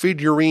to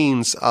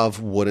figurines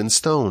of wood and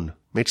stone?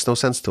 Makes no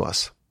sense to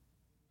us.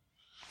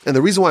 And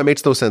the reason why it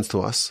makes no sense to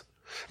us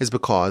is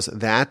because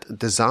that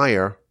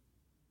desire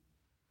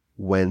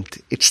went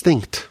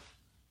extinct.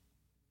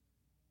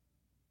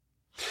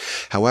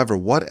 However,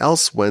 what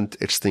else went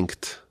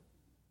extinct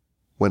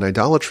when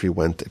idolatry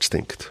went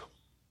extinct?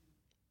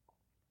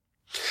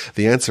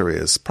 The answer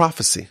is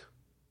prophecy.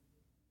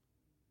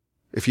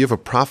 If you have a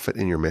prophet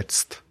in your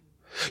midst,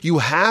 you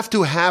have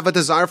to have a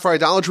desire for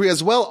idolatry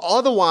as well.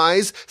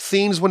 Otherwise,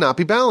 things will not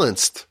be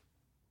balanced.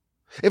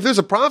 If there's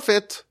a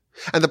prophet,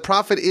 and the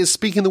prophet is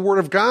speaking the word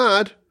of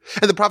God,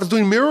 and the prophet's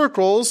doing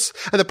miracles,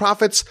 and the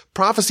prophet's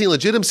prophecy,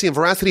 legitimacy, and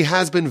veracity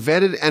has been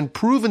vetted and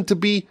proven to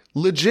be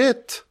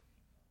legit,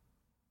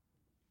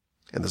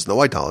 and there's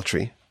no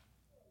idolatry,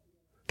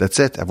 that's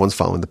it. Everyone's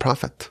following the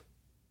prophet.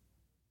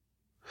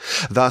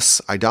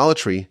 Thus,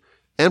 idolatry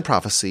and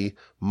prophecy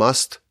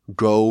must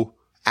go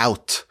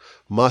out,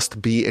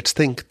 must be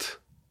extinct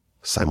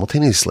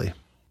simultaneously.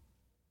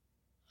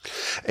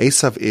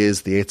 Esav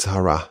is the Yetzer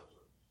Hara.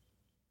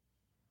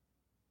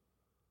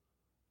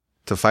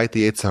 To fight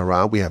the Yetzer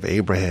Hara, we have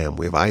Abraham,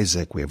 we have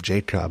Isaac, we have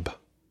Jacob.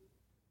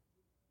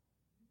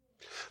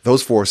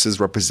 Those forces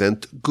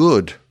represent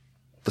good,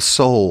 the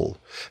soul,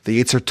 the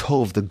Yetzer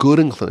Tov, the good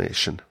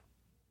inclination.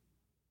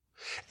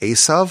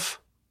 Esav,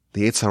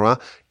 the Yetzer Hara,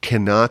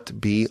 cannot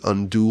be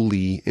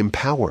unduly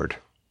empowered.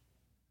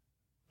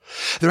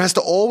 There has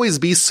to always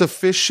be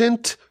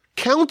sufficient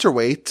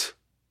counterweight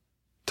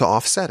to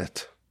offset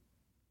it.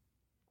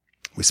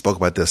 We spoke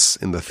about this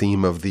in the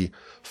theme of the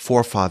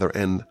forefather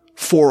and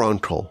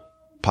foreuncle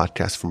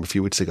podcast from a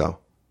few weeks ago.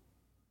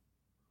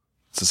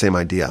 It's the same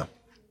idea.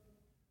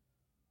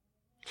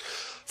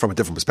 from a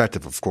different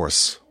perspective, of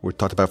course. We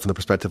talked about from the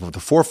perspective of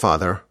the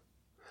forefather.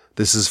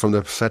 This is from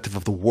the perspective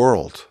of the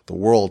world. The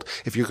world,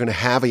 if you're going to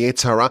have a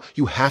Yetzer Hara,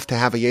 you have to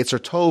have a Yetzer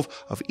Tov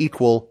of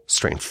equal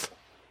strength.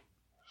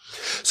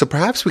 So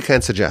perhaps we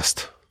can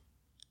suggest,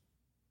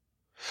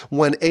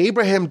 when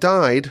Abraham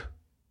died,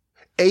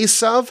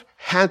 Esav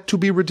had to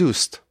be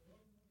reduced.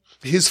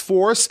 His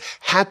force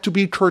had to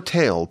be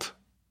curtailed.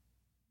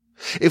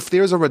 If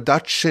there's a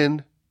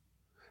reduction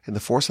in the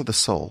force of the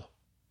soul,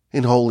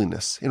 in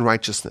holiness, in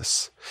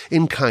righteousness,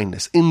 in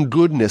kindness, in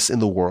goodness in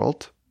the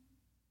world,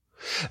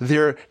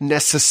 there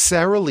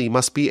necessarily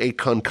must be a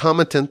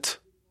concomitant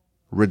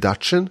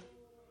reduction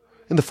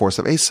in the force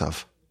of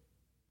Esav.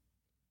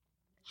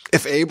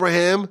 If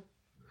Abraham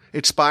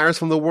expires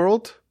from the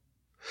world,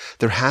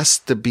 there has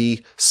to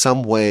be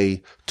some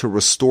way to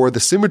restore the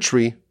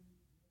symmetry.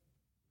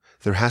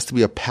 There has to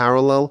be a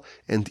parallel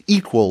and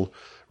equal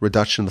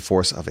reduction in the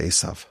force of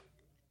Esav.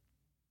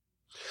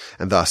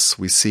 And thus,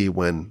 we see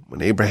when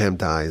Abraham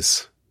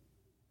dies,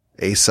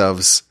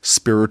 Esav's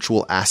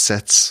spiritual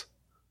assets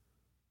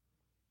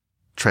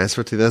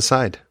transfer to the other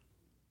side.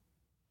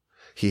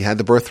 He had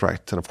the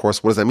birthright. And of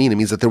course, what does that mean? It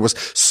means that there was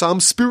some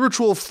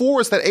spiritual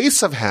force that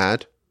Esav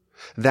had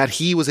that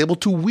he was able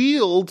to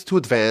wield to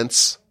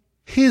advance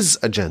his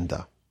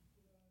agenda.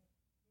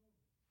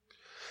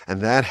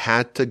 And that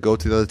had to go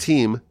to the other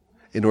team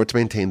in order to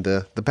maintain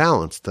the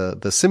balance,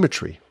 the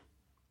symmetry.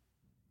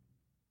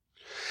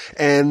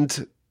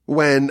 And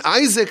when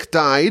Isaac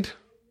died,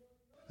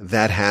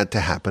 that had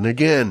to happen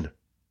again.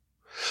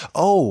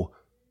 Oh,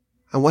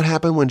 and what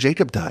happened when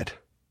Jacob died?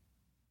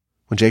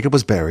 When Jacob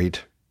was buried,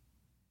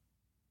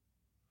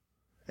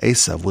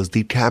 Esav was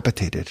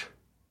decapitated.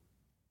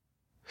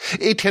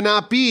 It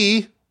cannot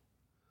be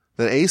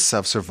that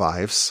Esav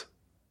survives,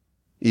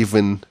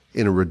 even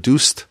in a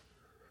reduced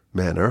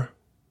manner,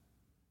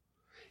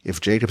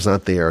 if Jacob's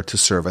not there to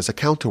serve as a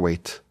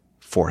counterweight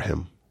for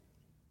him.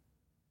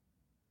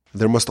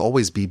 There must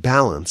always be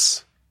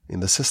balance in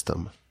the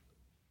system.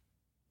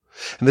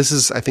 And this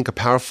is, I think, a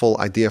powerful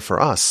idea for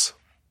us.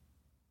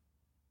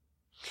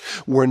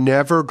 We're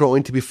never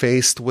going to be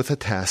faced with a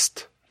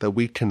test that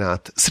we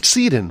cannot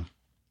succeed in.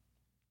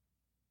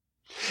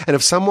 And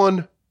if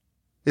someone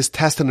is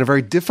tested in a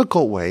very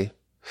difficult way,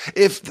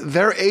 if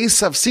their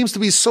Esav seems to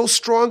be so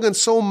strong and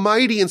so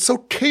mighty and so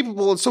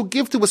capable and so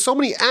gifted with so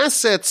many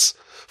assets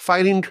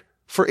fighting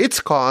for its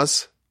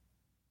cause,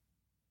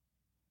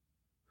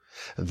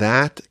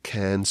 that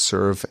can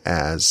serve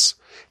as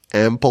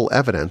ample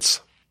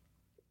evidence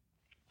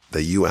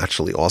that you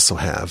actually also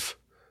have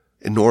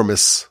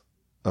enormous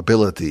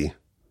ability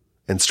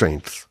and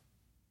strength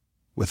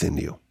within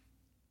you.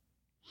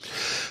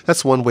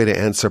 That's one way to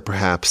answer,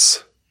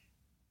 perhaps,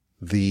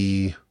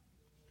 the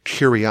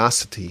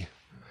curiosity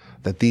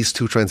that these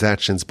two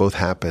transactions both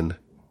happen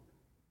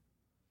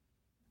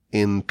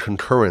in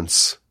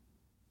concurrence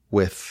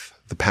with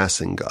the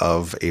passing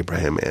of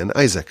Abraham and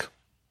Isaac.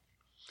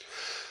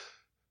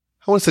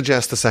 I want to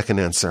suggest a second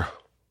answer.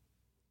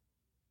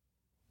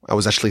 I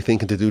was actually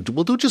thinking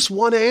we'll do just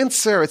one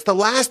answer. It's the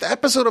last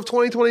episode of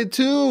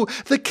 2022.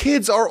 The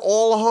kids are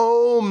all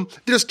home.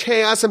 There's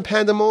chaos and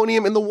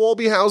pandemonium in the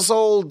Wolbe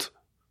household.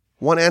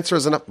 One answer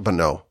is enough, but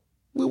no.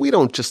 We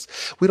don't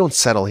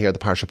settle here at the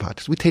Parsha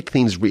Podcast. We take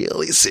things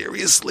really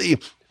seriously.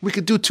 We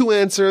could do two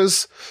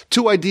answers,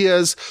 two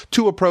ideas,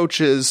 two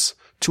approaches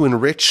to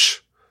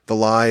enrich the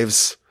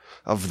lives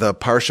of the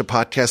Parsha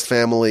Podcast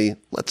family.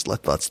 Let's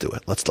do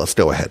it. Let's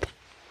go ahead.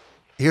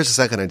 Here's the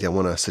second idea I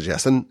want to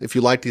suggest. And if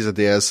you like these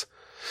ideas,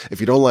 if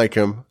you don't like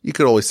them, you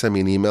could always send me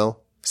an email,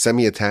 send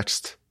me a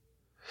text.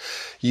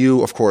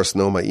 You, of course,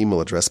 know my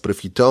email address, but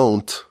if you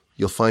don't,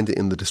 you'll find it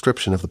in the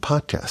description of the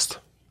podcast.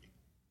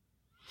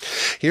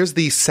 Here's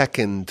the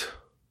second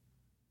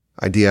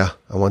idea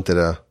I wanted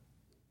to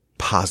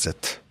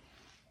posit.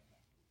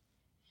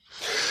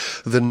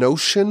 The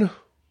notion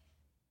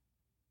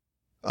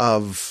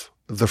of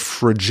the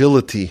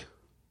fragility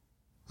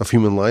of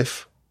human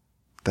life,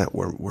 that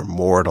we're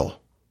mortal,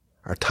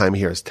 our time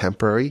here is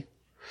temporary,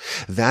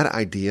 that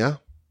idea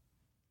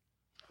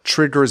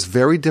triggers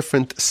very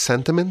different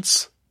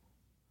sentiments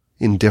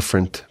in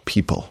different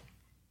people.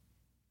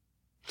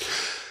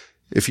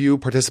 If you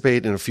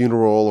participate in a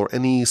funeral or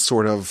any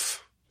sort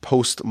of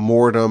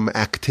post-mortem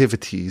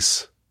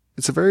activities,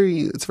 it's a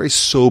very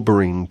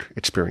sobering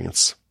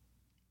experience.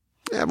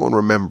 Everyone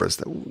remembers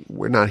that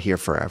we're not here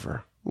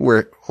forever.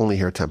 We're only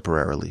here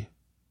temporarily.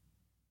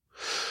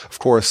 Of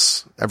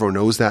course, everyone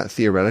knows that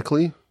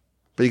theoretically,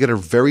 but you get a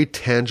very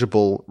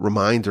tangible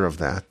reminder of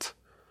that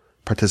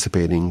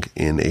participating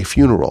in a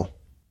funeral.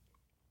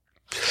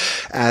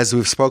 As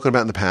we've spoken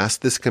about in the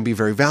past, this can be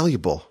very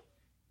valuable.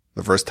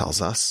 The verse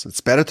tells us it's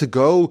better to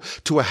go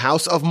to a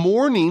house of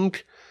mourning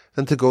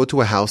than to go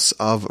to a house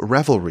of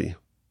revelry.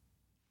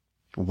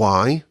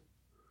 Why?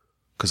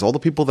 Because all the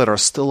people that are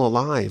still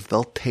alive,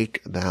 they'll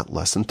take that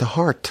lesson to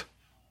heart.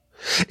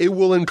 It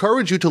will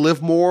encourage you to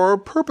live more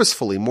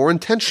purposefully, more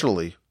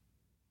intentionally.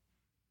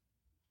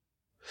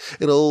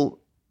 It'll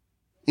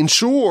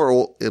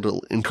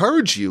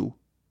encourage you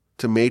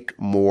to make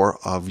more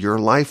of your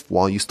life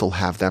while you still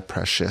have that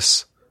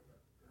precious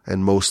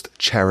and most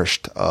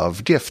cherished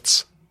of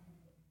gifts.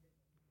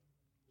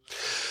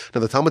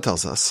 Now, the Talmud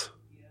tells us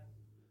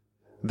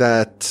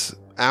that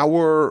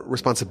our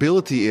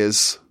responsibility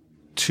is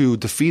to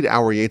defeat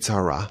our Yetzer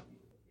Hara.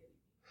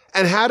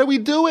 And how do we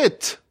do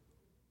it?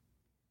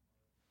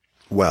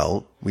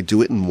 Well, we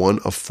do it in one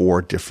of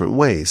 4 different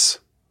ways.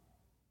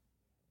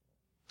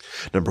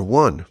 Number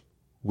 1,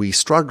 we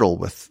struggle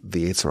with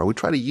the Yetzer Hara. We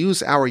try to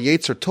use our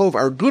Yetzer Tov,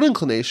 our good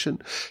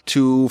inclination,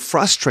 to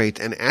frustrate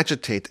and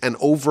agitate and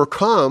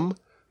overcome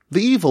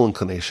the evil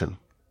inclination.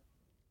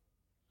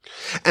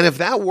 And if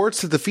that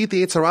works to defeat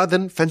the Yetzer Hara,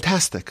 then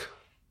fantastic.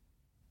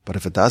 But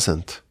if it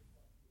doesn't,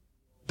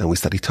 then we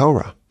study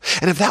Torah.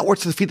 And if that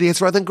works to defeat the Yetzer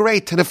Hara, then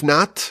great. And if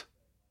not,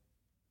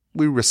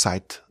 we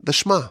recite the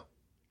Shema.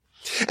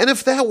 And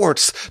if that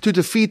works to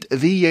defeat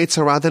the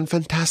Yetzer Hara, then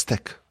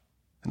fantastic.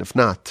 And if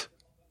not,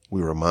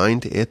 we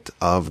remind it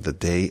of the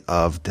day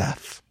of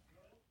death.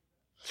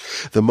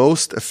 The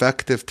most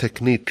effective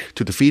technique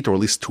to defeat, or at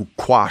least to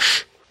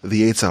quash,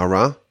 the Yetzer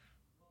Hara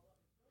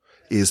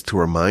is to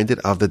remind it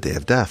of the day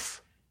of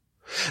death.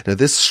 Now,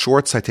 this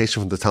short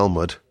citation from the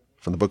Talmud,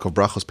 from the book of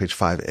Brachos, page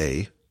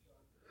 5a,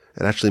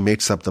 it actually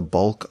makes up the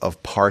bulk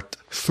of part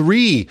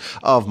 3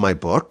 of my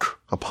book,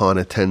 Upon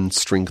a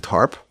 10-Stringed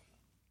Harp.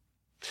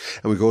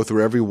 And we go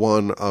through every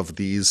one of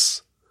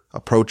these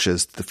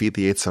approaches to defeat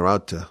the Yetzer Hara,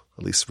 to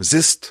at least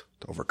resist,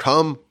 to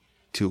overcome,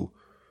 to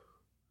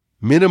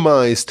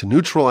minimize, to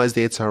neutralize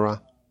the Yetzer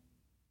Hara.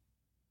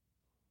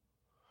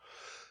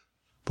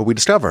 But we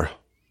discover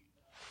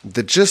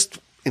that just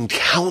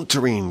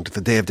encountering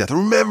the day of death,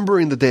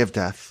 remembering the day of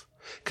death,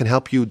 can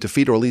help you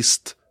defeat, or at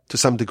least to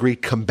some degree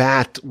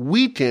combat,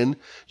 weaken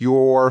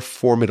your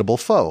formidable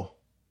foe.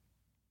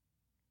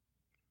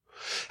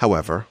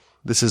 However,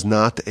 this is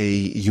not a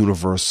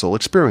universal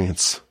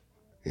experience.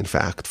 In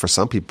fact, for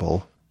some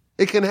people,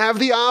 it can have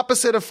the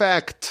opposite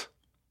effect.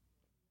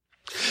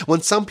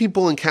 When some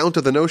people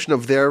encounter the notion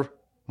of their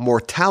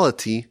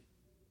mortality,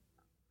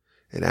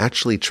 it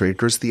actually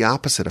triggers the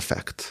opposite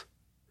effect.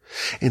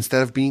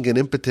 Instead of being an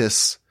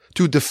impetus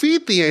to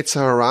defeat the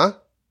Yetzer Hara,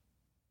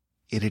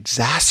 it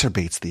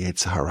exacerbates the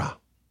Yetzer Hara.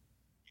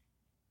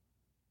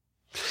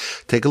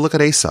 Take a look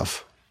at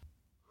Esav.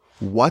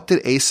 What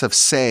did Esav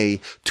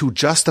say to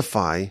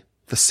justify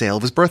the sale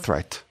of his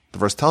birthright? The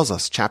verse tells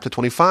us, chapter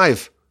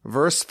 25,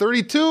 verse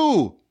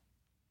 32.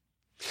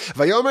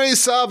 Vayomer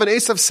Esav, and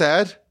Esav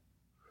said,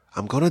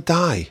 I'm going to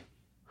die.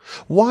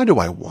 Why do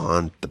I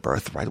want the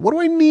birthright? What do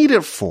I need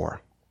it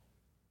for?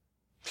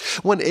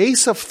 When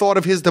Esav thought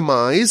of his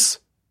demise,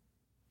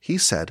 he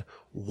said,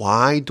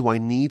 why do I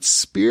need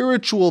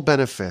spiritual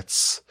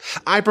benefits?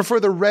 I prefer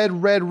the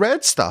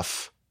red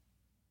stuff.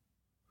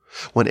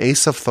 When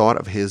Esav thought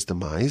of his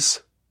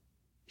demise,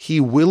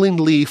 he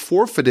willingly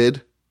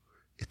forfeited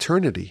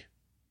eternity,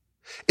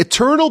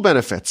 eternal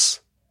benefits,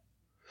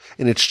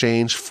 in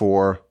exchange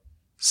for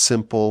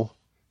simple,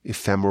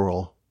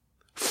 ephemeral,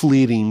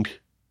 fleeting,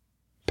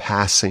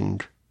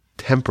 passing,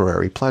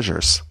 temporary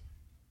pleasures.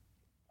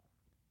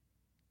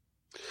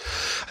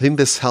 I think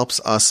this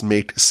helps us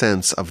make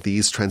sense of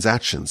these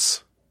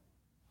transactions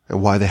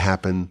and why they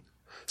happen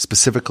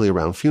specifically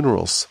around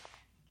funerals.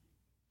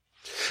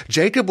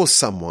 Jacob was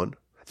someone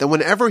that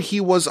whenever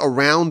he was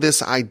around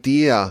this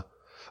idea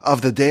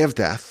of the day of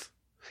death,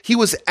 he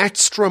was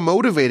extra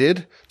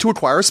motivated to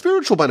acquire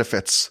spiritual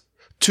benefits,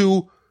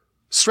 to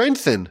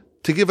strengthen,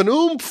 to give an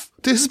oomph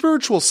to his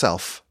spiritual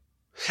self,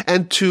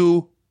 and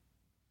to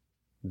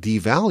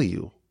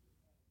devalue,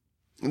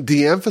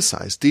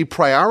 de-emphasize,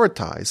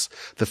 deprioritize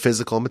the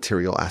physical and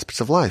material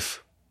aspects of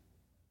life.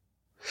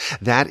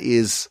 That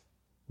is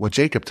what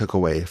Jacob took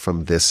away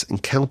from this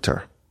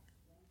encounter.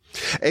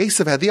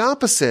 Esav had the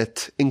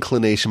opposite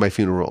inclination by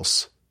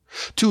funerals,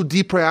 to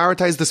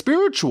deprioritize the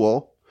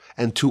spiritual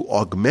and to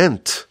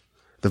augment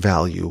the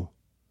value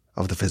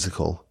of the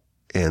physical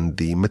and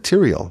the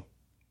material.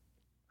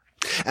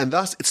 And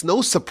thus, it's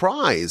no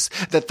surprise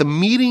that the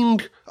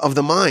meeting of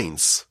the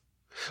minds,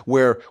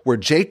 where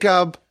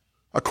Jacob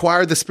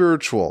acquired the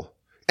spiritual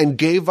and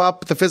gave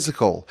up the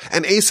physical,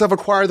 and Esav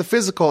acquired the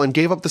physical and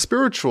gave up the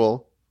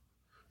spiritual,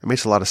 it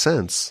makes a lot of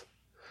sense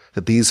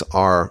that these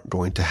are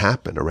going to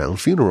happen around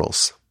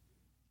funerals.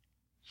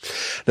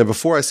 Now,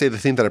 before I say the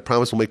thing that I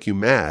promise will make you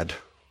mad,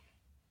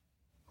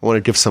 I want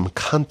to give some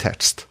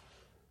context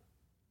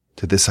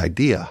to this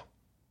idea,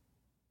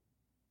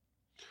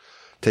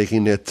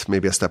 taking it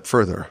maybe a step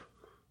further.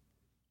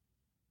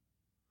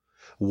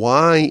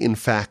 Why, in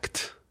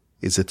fact,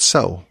 is it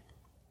so?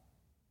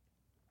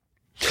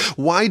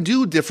 Why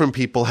do different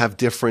people have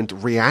different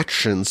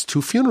reactions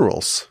to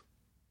funerals?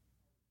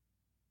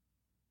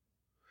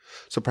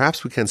 So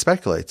perhaps we can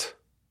speculate.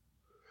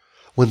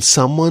 When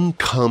someone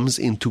comes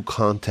into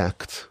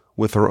contact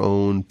with their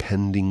own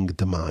pending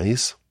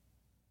demise,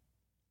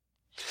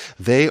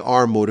 they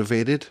are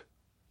motivated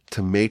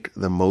to make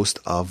the most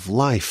of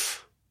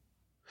life.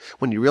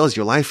 When you realize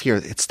your life here,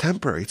 it's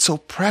temporary, it's so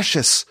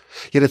precious,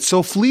 yet it's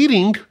so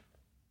fleeting,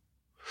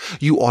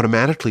 you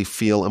automatically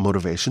feel a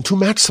motivation to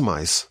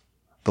maximize,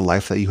 the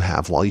life that you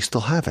have while you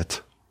still have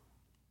it.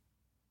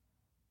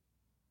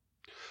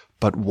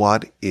 But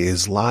what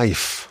is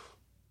life?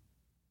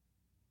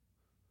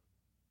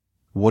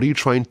 What are you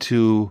trying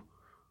to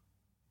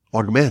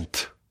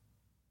augment?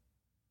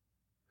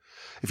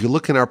 If you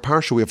look in our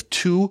parsha, we have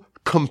two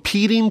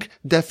competing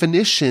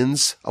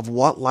definitions of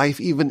what life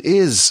even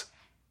is.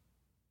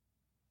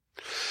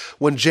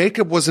 When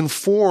Jacob was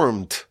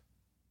informed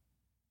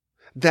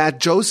that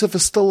Joseph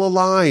is still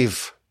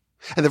alive,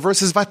 and the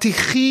verse is,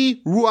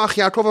 Vatichi ruach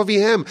Yaakov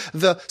avihem,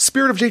 the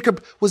spirit of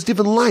Jacob was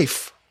given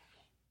life.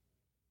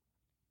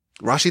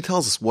 Rashi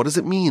tells us, what does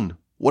it mean?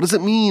 What does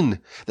it mean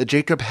that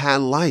Jacob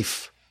had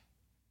life?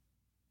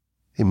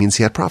 It means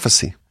he had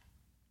prophecy.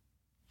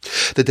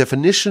 The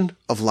definition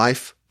of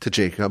life to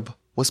Jacob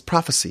was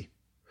prophecy,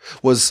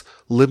 was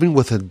living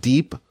with a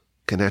deep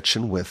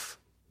connection with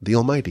the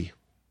Almighty.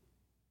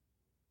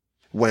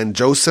 When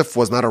Joseph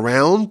was not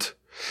around,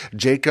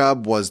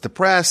 Jacob was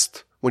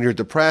depressed. When you're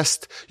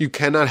depressed, you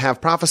cannot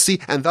have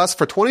prophecy, and thus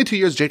for 22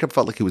 years, Jacob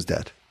felt like he was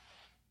dead.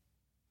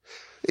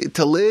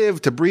 To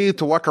live, to breathe,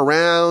 to walk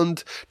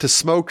around, to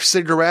smoke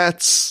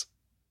cigarettes,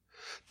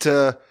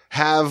 to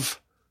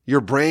have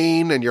your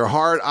brain and your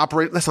heart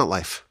operate, that's not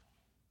life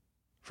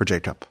for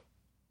Jacob.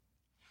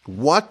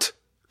 What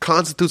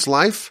constitutes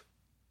life?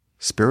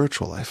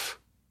 Spiritual life.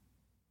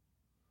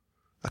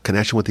 A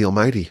connection with the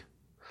Almighty.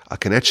 A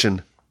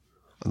connection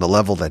on the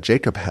level that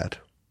Jacob had.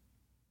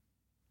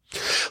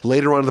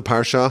 Later on in the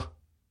parsha,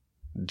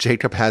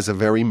 Jacob has a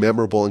very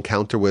memorable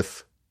encounter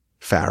with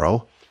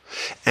Pharaoh.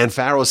 And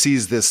Pharaoh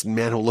sees this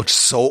man who looks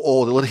so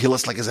old. He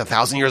looks like he's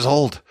 1,000 years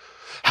old.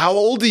 How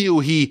old are you?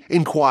 He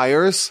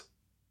inquires.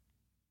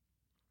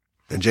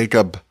 And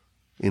Jacob,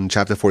 in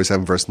chapter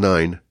 47, verse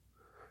 9,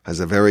 has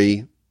a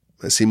very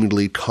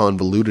seemingly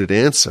convoluted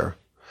answer.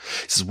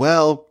 He says,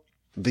 well,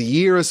 the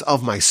years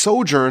of my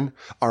sojourn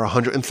are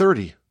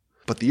 130,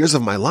 but the years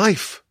of my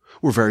life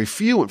were very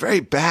few and very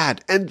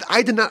bad. And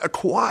I did not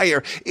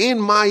acquire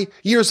in my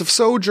years of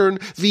sojourn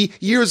the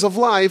years of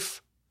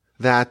life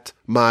that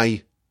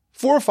my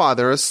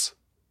forefathers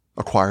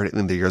acquired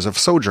in the years of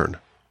sojourn.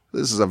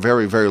 This is a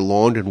very, very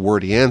long and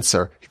wordy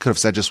answer. He could have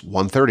said just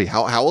 130.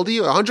 How old are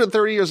you?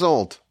 130 years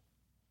old.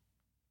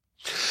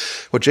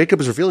 What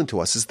Jacob is revealing to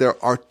us is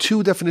there are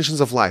two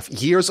definitions of life.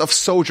 Years of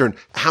sojourn.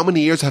 How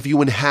many years have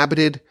you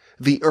inhabited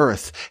the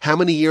earth? How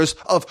many years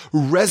of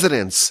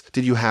residence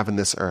did you have in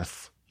this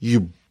earth?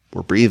 You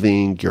were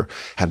breathing, you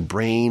had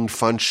brain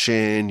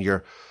function,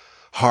 your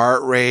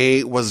heart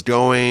rate was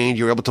going,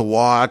 you were able to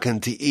walk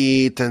and to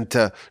eat and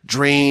to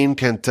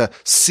drink and to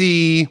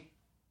see,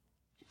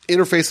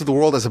 interface with the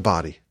world as a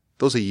body.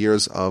 Those are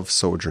years of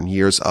sojourn,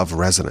 years of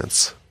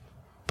residence.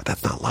 But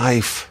that's not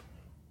life.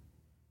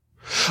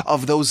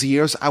 Of those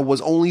years, I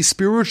was only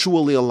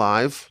spiritually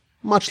alive,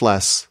 much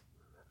less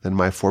than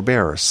my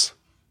forebears.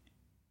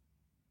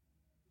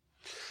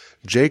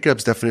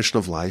 Jacob's definition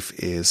of life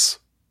is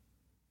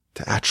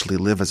to actually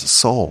live as a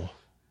soul.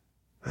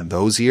 And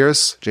those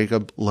years,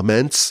 Jacob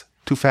laments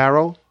to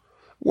Pharaoh,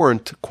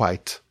 weren't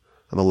quite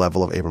on the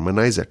level of Abraham and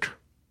Isaac.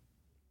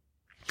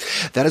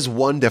 That is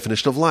one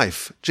definition of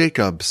life,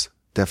 Jacob's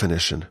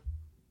definition.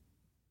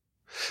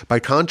 By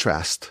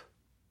contrast,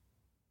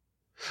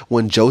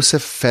 when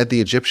Joseph fed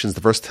the Egyptians,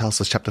 the verse tells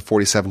us, chapter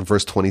 47,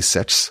 verse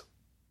 26,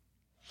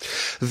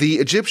 the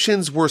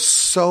Egyptians were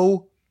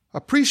so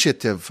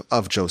appreciative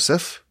of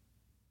Joseph,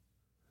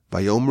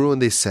 Vayomru,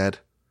 and they said,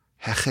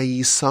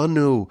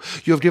 Hechayisanu,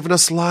 you have given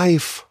us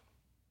life.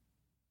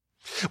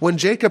 When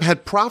Jacob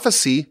had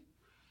prophecy,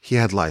 he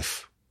had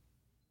life.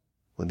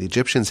 When the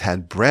Egyptians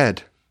had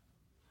bread,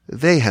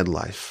 they had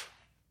life.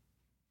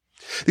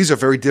 These are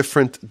very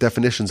different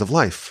definitions of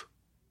life.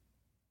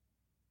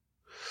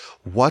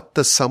 What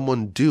does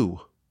someone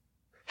do?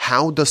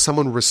 How does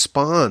someone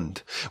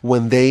respond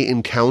when they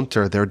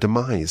encounter their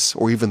demise,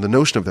 or even the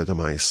notion of their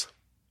demise?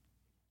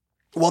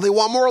 Well, they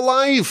want more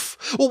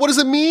life. Well, what does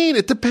it mean?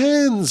 It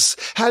depends.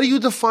 How do you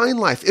define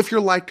life? If you're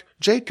like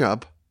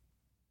Jacob,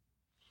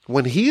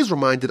 when he's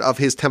reminded of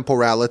his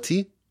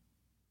temporality,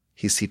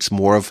 he seeks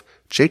more of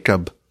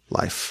Jacob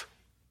life.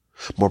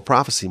 More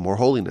prophecy, more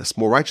holiness,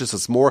 more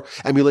righteousness, more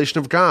emulation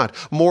of God,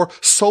 more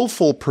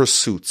soulful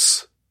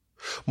pursuits,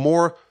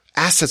 more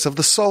assets of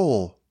the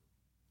soul,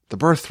 the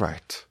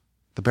birthright,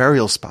 the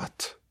burial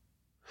spot,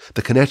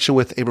 the connection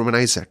with Abraham and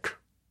Isaac.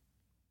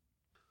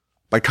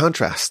 By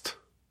contrast,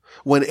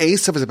 when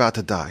Esav is about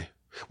to die,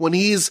 when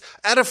he's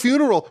at a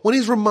funeral, when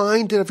he's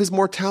reminded of his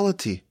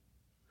mortality,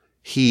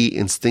 he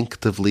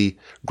instinctively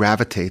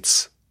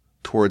gravitates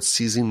towards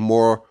seizing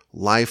more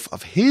life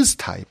of his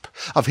type,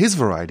 of his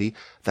variety.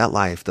 That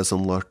life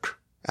doesn't look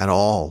at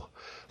all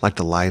like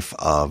the life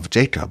of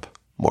Jacob.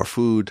 More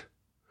food,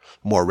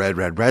 more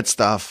red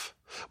stuff,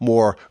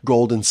 more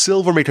gold and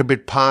silver, make a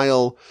big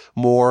pile,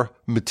 more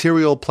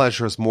material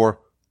pleasures, more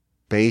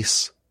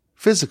base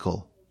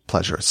physical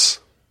pleasures.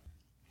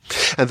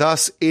 And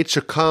thus it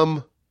should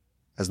come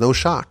as no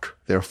shock,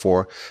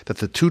 therefore, that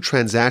the two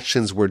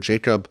transactions where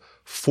Jacob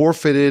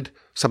forfeited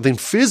something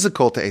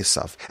physical to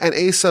Esav, and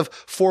Esav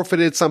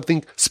forfeited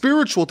something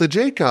spiritual to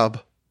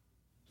Jacob,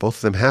 Both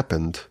of them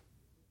happened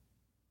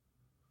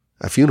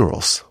at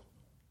funerals.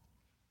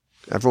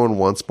 Everyone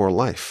wants more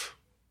life.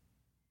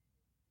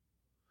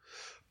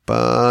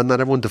 But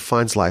not everyone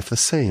defines life the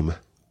same.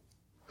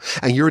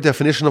 And your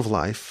definition of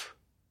life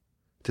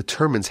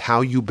determines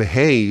how you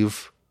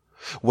behave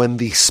when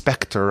the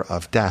specter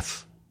of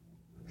death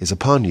is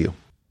upon you.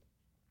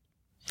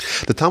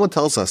 The Talmud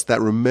tells us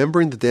that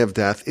remembering the day of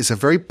death is a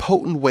very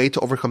potent way to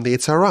overcome the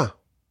Yetzer Hara.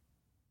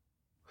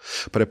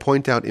 But I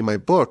point out in my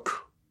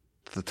book,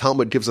 the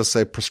Talmud gives us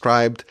a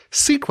prescribed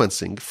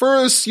sequencing.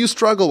 First, you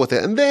struggle with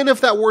it. And then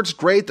if that word's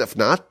great, if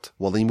not,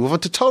 well, then you move on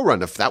to Torah.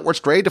 And if that word's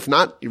great, if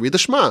not, you read the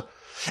Shema.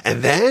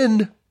 And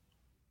then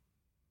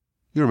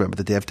you remember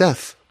the day of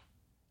death.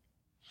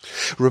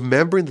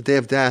 Remembering the day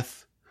of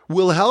death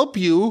will help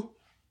you.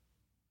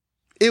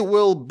 It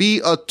will be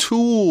a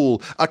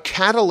tool, a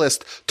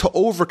catalyst to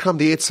overcome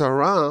the Yetzer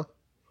Hara,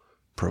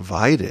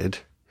 provided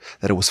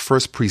that it was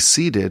first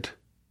preceded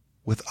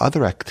with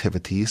other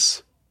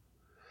activities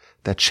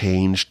that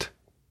changed,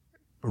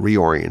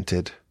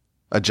 reoriented,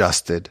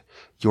 adjusted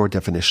your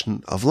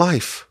definition of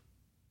life.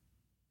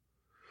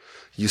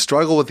 You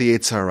struggle with the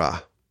Yetzer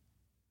Hara.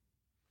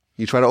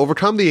 You try to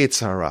overcome the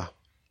Yetzer Hara.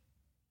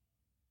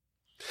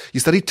 You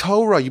study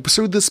Torah. You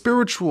pursue the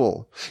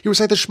spiritual. You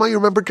recite the Shema. You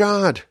remember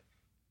God.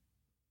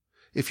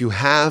 If you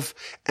have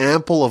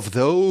ample of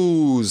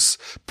those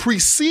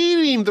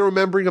preceding the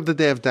remembering of the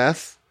day of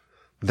death,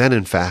 then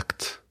in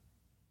fact,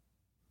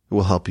 it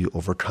will help you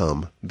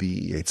overcome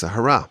the Yetzer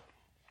Hara.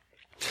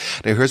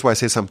 Now here's why I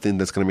say something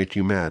that's going to make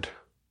you mad.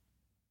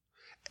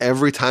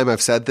 Every time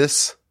I've said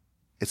this,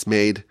 it's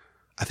made,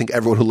 I think,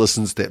 everyone who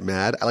listens to it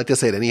mad. I like to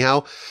say it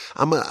anyhow.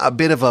 I'm a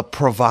bit of a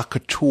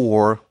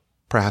provocateur,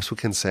 perhaps we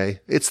can say.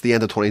 It's the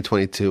end of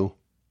 2022.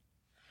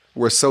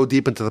 We're so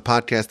deep into the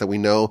podcast that we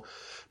know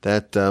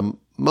that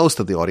most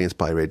of the audience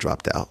probably already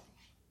dropped out.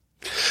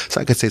 So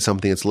I could say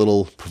something that's a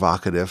little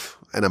provocative,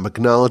 and I'm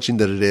acknowledging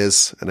that it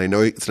is, and I know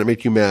it's going to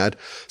make you mad.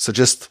 So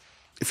just,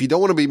 if you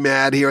don't want to be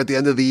mad here at the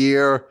end of the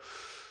year,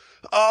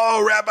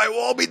 oh, Rabbi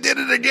Wolbe did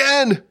it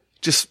again.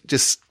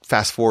 Just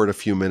fast forward a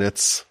few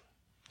minutes.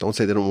 Don't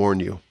say they don't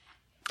warn you.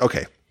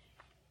 Okay.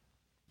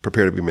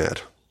 Prepare to be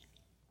mad.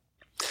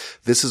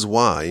 This is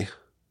why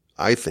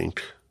I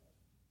think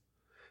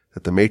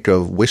that the maker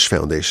of Wish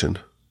Foundation,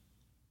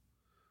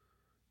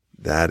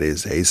 that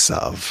is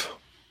Esav.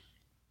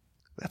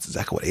 That's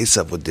exactly what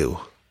Esav would do.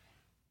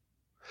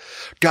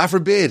 God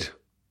forbid,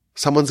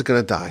 someone's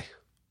going to die.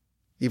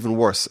 Even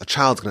worse, a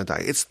child's going to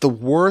die. It's the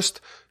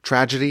worst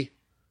tragedy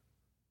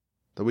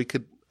that we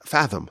could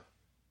fathom.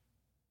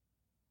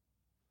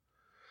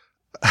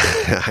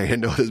 I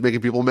know it's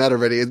making people mad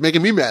already. It's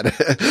making me mad.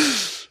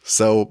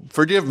 So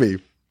forgive me.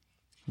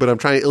 But I'm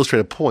trying to illustrate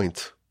a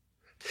point.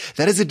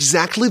 That is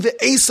exactly the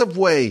Esav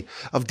way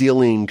of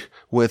dealing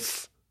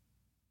with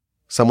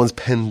someone's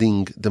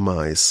pending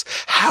demise.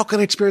 How can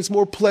I experience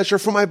more pleasure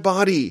for my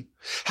body?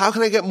 How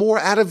can I get more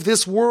out of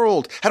this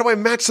world? How do I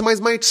maximize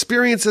my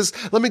experiences?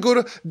 Let me go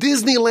to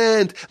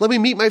Disneyland. Let me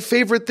meet my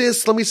favorite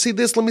this. Let me see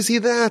this. Let me see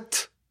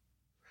that.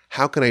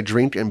 How can I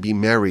drink and be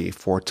merry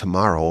for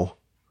tomorrow?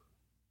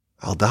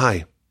 I'll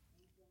die.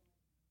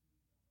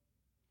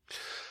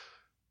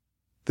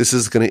 This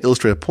is going to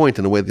illustrate a point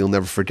in a way that you'll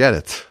never forget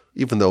it,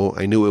 even though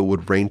I knew it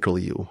would rankle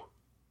you.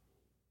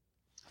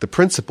 The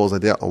principles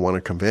I want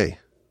to convey.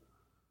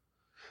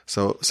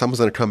 So someone's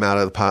going to come out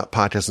of the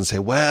podcast and say,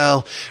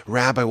 well,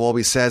 Rabbi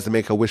Wolbe says the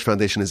Make-A-Wish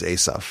Foundation is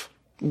Esav,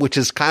 which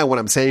is kind of what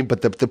I'm saying,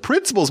 but the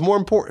principle is more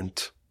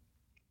important.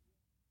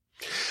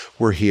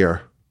 We're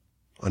here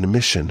on a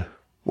mission.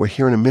 We're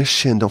here on a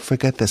mission. Don't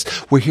forget this.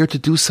 We're here to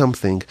do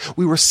something.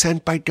 We were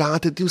sent by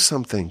God to do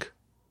something.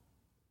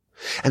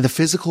 And the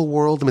physical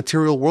world, the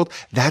material world,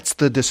 that's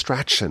the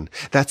distraction.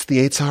 That's the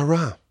Yetzer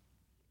Hara.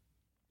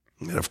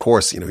 And of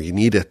course, you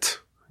need it.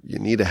 You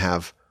need to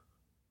have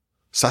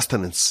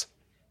sustenance.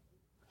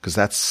 Because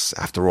that's,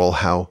 after all,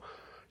 how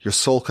your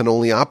soul can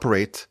only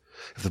operate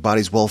if the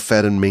body's well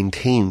fed and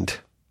maintained.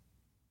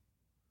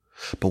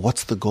 But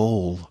what's the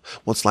goal?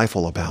 What's life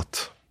all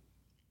about?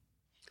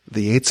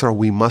 The Yetzer Hara,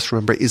 we must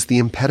remember, is the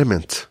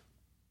impediment.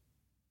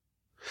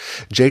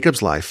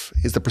 Jacob's life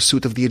is the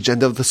pursuit of the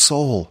agenda of the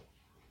soul.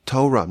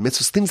 Torah,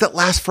 mitzvahs, things that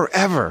last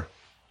forever.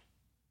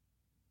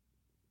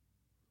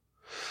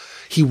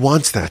 He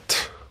wants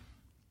that.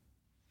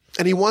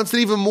 And he wants it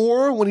even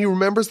more when he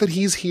remembers that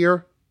he's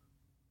here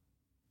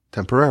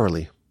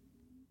temporarily.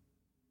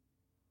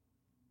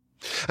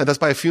 And that's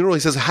by a funeral. He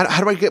says,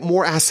 how do I get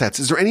more assets?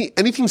 Is there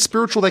anything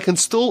spiritual that I can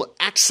still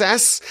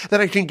access, that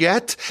I can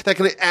get, that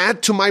can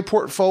add to my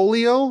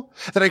portfolio,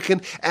 that I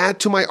can add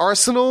to my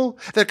arsenal,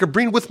 that I can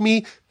bring with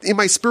me in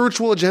my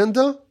spiritual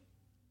agenda?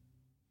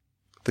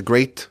 The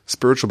great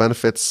spiritual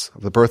benefits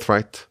of the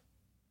birthright,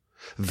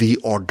 the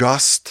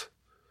august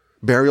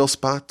burial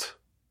spot.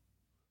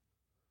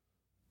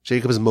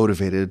 Jacob is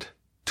motivated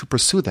to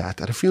pursue that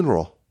at a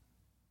funeral.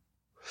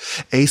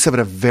 Esav had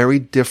a very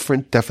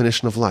different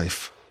definition of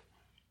life.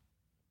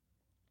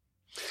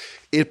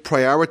 It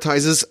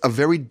prioritizes a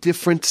very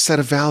different set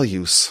of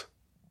values.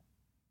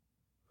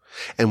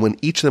 And when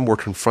each of them were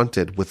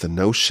confronted with the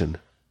notion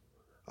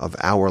of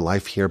our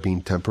life here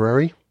being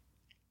temporary,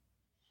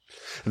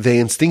 they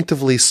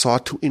instinctively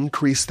sought to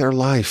increase their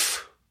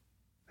life.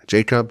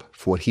 Jacob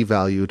for what he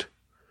valued,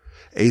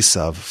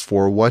 Esav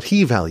for what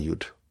he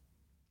valued.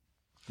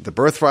 The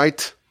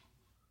birthright,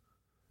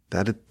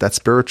 that's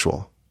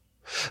spiritual.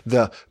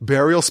 The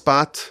burial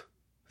spot,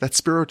 that's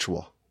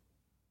spiritual.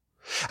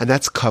 And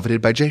that's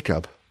coveted by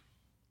Jacob.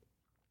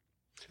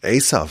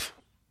 Esav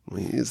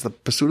is the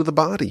pursuit of the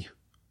body.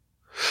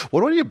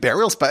 What about your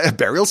burial spot? A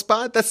burial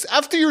spot? That's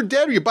after you're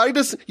dead. Your body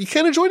you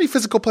can't enjoy any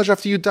physical pleasure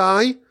after you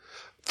die.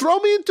 Throw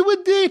me into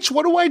a ditch.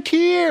 What do I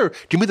care?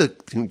 Give me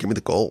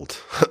the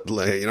gold.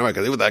 You know, I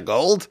can live with that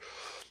gold.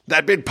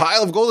 That big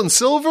pile of gold and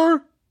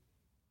silver.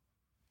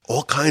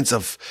 All kinds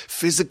of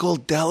physical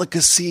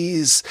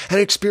delicacies and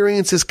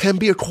experiences can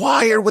be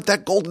acquired with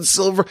that gold and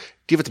silver.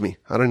 Give it to me.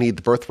 I don't need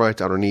the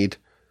birthright. I don't need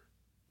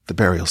the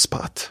burial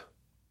spot.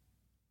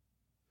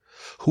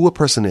 Who a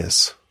person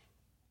is,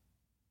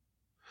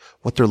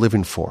 what they're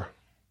living for,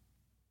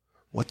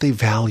 what they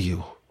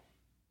value,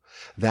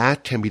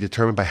 that can be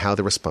determined by how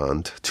they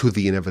respond to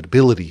the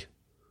inevitability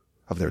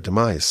of their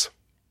demise.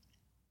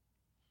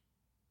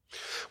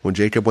 When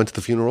Jacob went to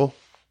the funeral,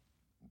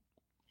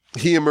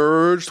 he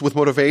emerged with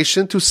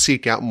motivation to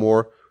seek out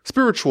more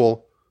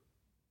spiritual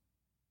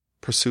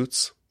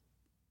pursuits.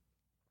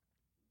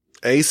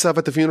 Esav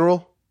at the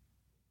funeral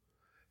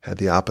had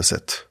the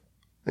opposite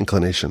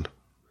inclination,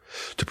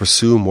 to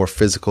pursue more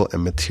physical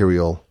and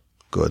material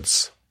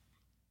goods.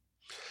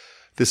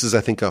 This is,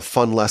 I think, a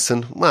fun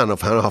lesson. I don't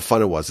know how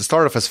fun it was. It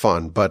started off as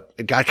fun, but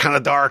it got kind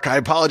of dark. I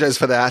apologize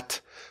for that.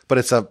 But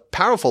it's a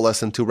powerful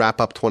lesson to wrap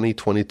up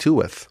 2022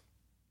 with.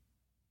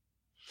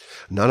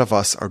 None of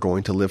us are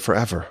going to live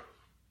forever.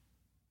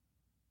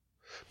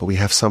 But we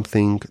have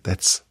something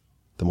that's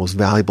the most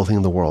valuable thing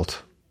in the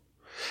world.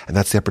 And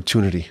that's the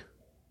opportunity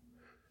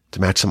to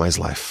maximize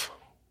life.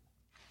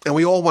 And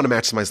we all want to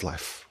maximize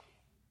life.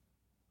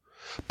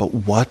 But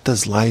what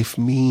does life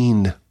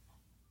mean?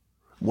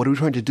 What are we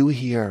trying to do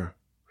here?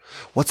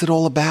 What's it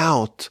all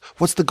about?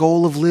 What's the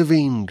goal of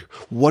living?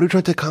 What are we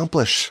trying to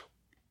accomplish?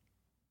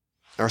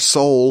 Our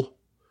soul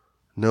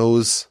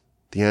knows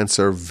the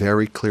answer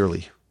very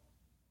clearly.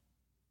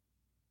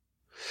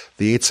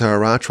 The Yetzer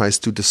Hara tries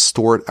to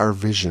distort our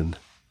vision,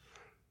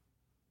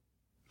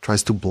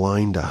 tries to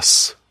blind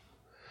us,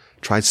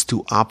 tries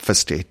to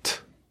obfuscate,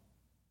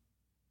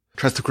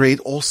 tries to create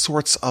all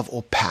sorts of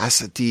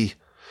opacity.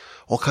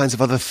 All kinds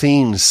of other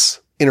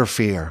things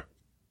interfere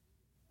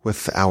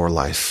with our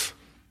life.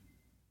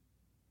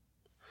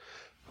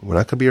 We're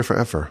not going to be here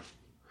forever,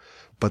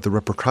 but the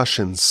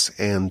repercussions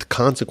and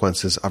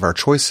consequences of our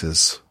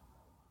choices,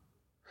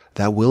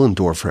 that will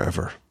endure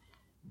forever.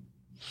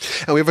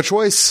 And we have a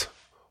choice.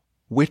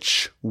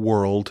 Which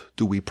world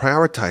do we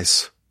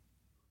prioritize?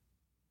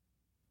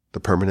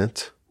 The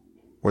permanent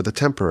or the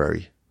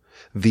temporary?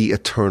 The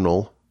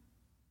eternal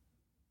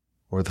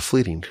or the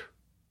fleeting?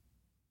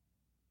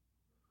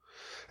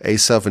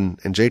 Esav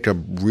and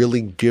Jacob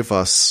really give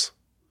us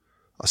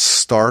a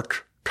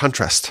stark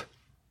contrast.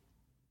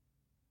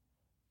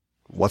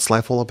 What's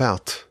life all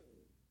about?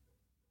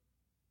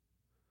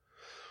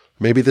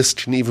 Maybe this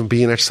can even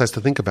be an exercise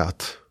to think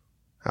about.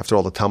 After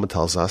all, the Talmud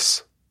tells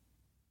us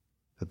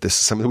that this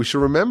is something we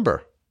should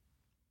remember.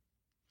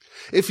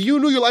 If you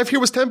knew your life here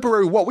was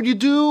temporary, what would you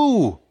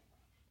do?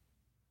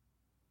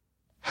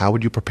 How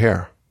would you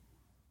prepare?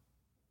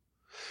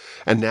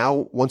 And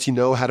now, once you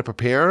know how to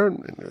prepare,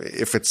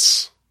 if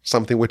it's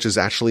something which is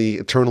actually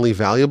eternally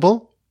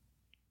valuable,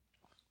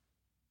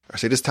 our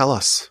sages tell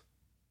us,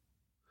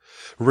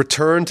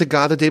 return to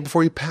God the day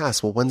before you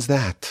pass. Well, when's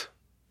that?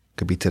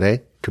 Could be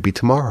today, could be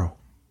tomorrow.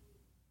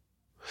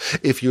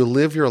 If you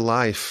live your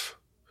life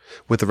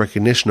with the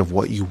recognition of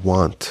what you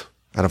want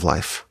out of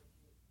life,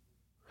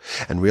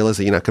 and realize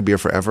that you're not going to be here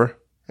forever,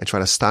 and try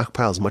to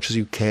stockpile as much as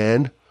you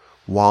can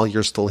while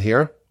you're still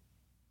here,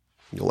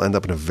 you'll end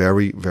up in a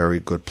very, very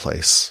good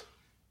place.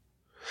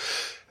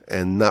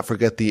 And not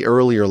forget the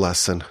earlier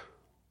lesson.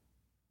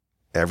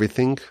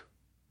 Everything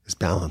is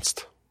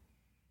balanced.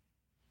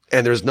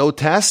 And there's no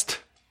test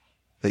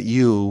that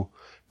you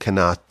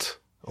cannot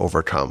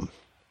overcome.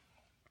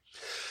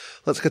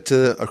 Let's get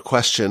to a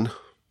question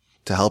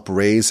to help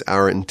raise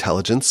our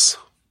intelligence.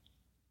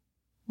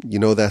 You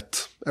know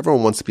that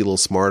everyone wants to be a little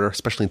smarter,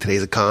 especially in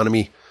today's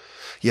economy.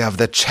 You have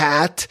the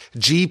Chat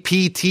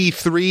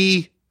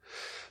GPT-3,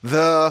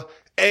 the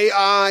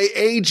AI,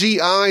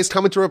 AGI is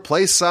coming to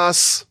replace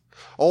us.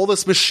 All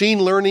this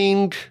machine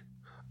learning,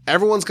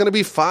 everyone's going to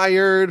be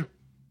fired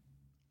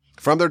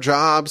from their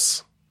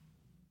jobs.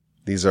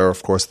 These are,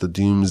 of course, the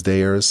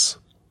doomsdayers.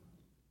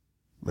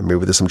 And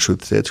maybe there's some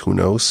truth to it, who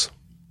knows?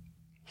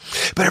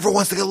 But everyone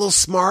wants to get a little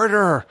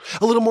smarter,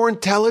 a little more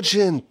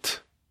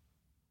intelligent.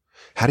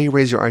 How do you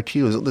raise your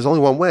IQ? There's only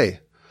one way.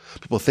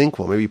 People think,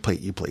 well, maybe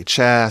you play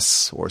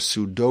chess or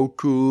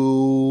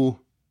Sudoku,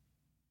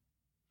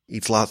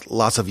 eats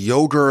lots of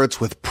yogurts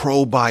with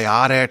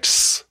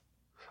probiotics,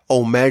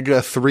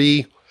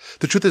 omega-3.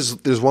 The truth is,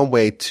 there's one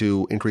way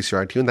to increase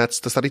your IQ, and that's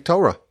to study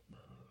Torah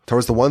Torah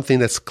is the one thing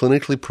that's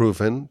clinically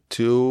proven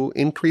to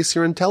increase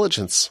your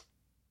intelligence.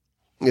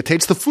 It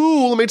takes the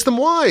fool and makes them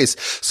wise.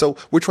 So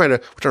we're trying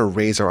to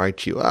raise our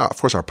IQ.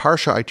 Of course, our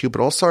Parsha IQ, but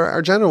also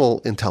our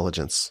general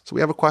intelligence. So we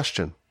have a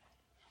question.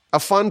 A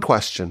fun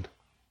question.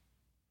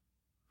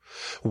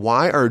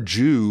 Why are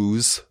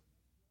Jews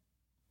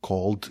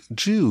called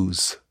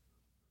Jews?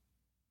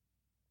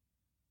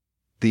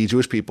 The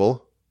Jewish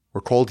people were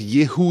called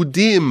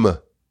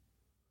Yehudim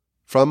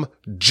from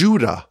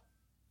Judah.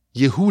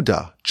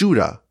 Yehuda,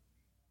 Judah.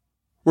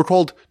 We're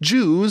called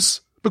Jews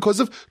because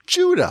of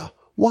Judah.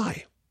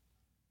 Why?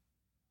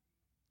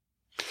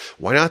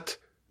 Why not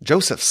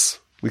Joseph's?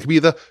 We could be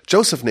the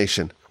Joseph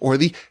nation or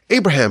the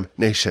Abraham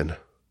nation.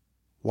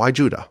 Why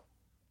Judah?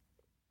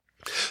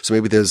 So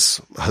maybe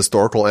there's a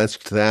historical answer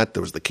to that.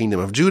 There was the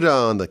kingdom of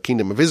Judah and the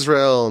kingdom of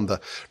Israel, and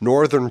the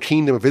northern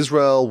kingdom of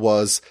Israel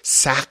was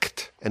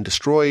sacked and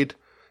destroyed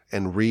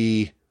and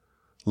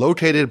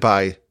relocated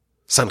by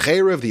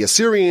Sancheriv, the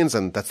Assyrians,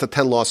 and that's the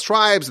 10 lost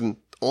tribes, and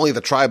only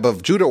the tribe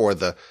of Judah or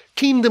the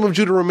kingdom of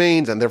Judah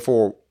remains, and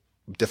therefore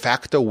de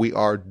facto, we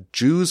are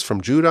Jews from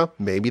Judah.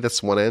 Maybe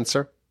that's one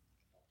answer.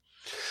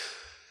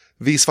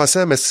 The Sfas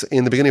Emes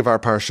in the beginning of our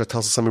parsha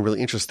tells us something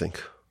really interesting.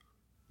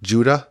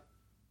 Judah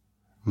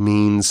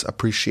means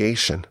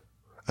appreciation,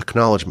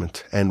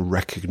 acknowledgement, and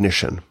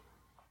recognition.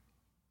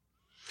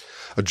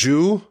 A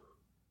Jew,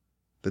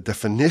 the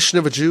definition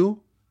of a Jew,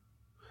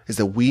 is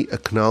that we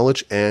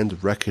acknowledge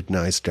and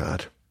recognize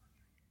God.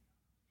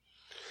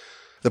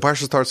 The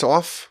parsha starts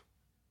off,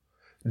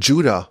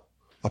 Judah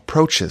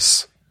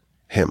approaches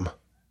him.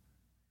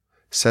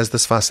 Says the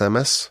Sfas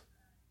Emes,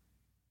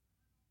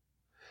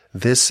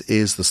 this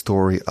is the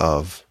story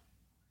of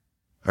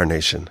our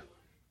nation.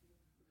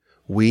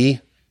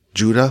 We,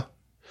 Judah,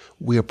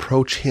 we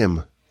approach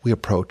him. We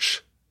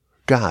approach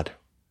God.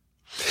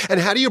 And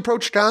how do you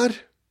approach God?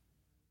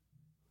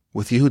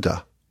 With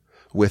Yehuda,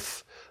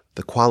 with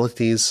the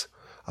qualities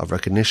of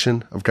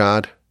recognition of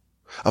God,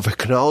 of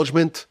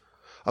acknowledgement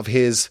of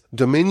his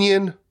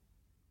dominion,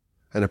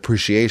 and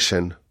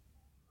appreciation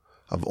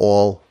of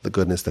all the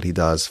goodness that he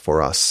does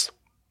for us.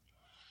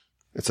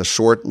 It's a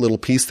short little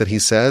piece that he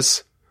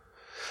says.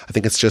 I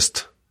think it's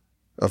just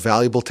a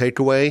valuable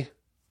takeaway.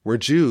 We're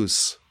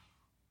Jews.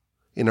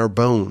 In our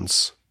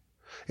bones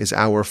is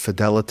our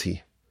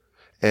fidelity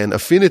and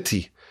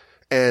affinity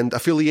and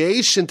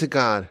affiliation to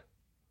God.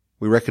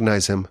 We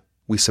recognize him.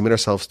 We submit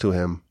ourselves to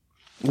him.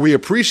 We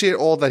appreciate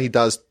all that he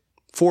does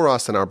for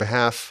us on our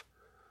behalf,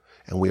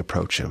 and we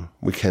approach him.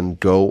 We can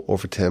go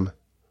over to him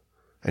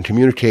and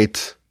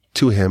communicate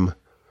to him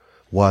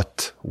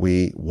what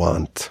we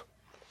want.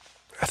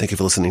 I thank you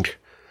for listening.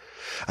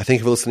 I thank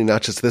you for listening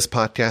not just to this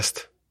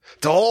podcast,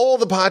 to all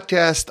the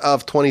podcasts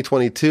of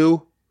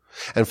 2022,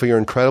 and for your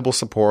incredible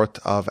support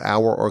of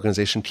our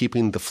organization,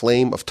 keeping the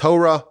flame of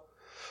Torah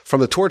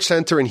from the Torch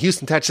Center in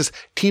Houston, Texas,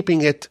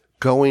 keeping it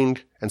going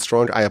and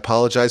strong. I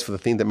apologize for the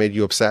thing that made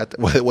you upset.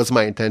 Well, it was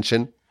my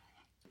intention,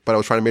 but I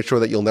was trying to make sure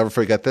that you'll never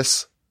forget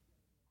this.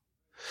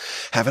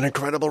 Have an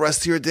incredible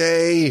rest of your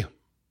day,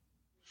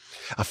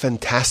 a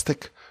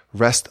fantastic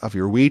rest of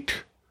your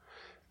week,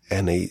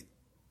 and a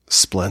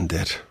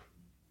splendid,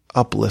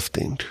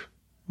 uplifting,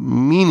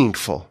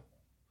 meaningful,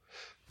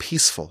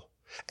 peaceful,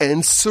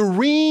 and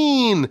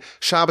serene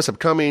Shabbos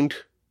upcoming.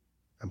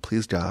 And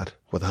please God,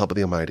 with the help of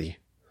the Almighty,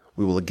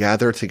 we will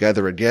gather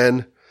together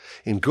again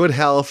in good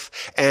health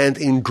and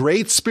in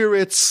great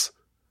spirits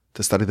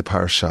to study the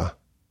Parsha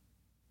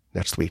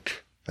next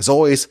week. As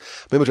always,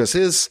 my email address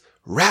is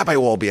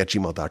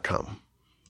rabbiwolbe@gmail.com.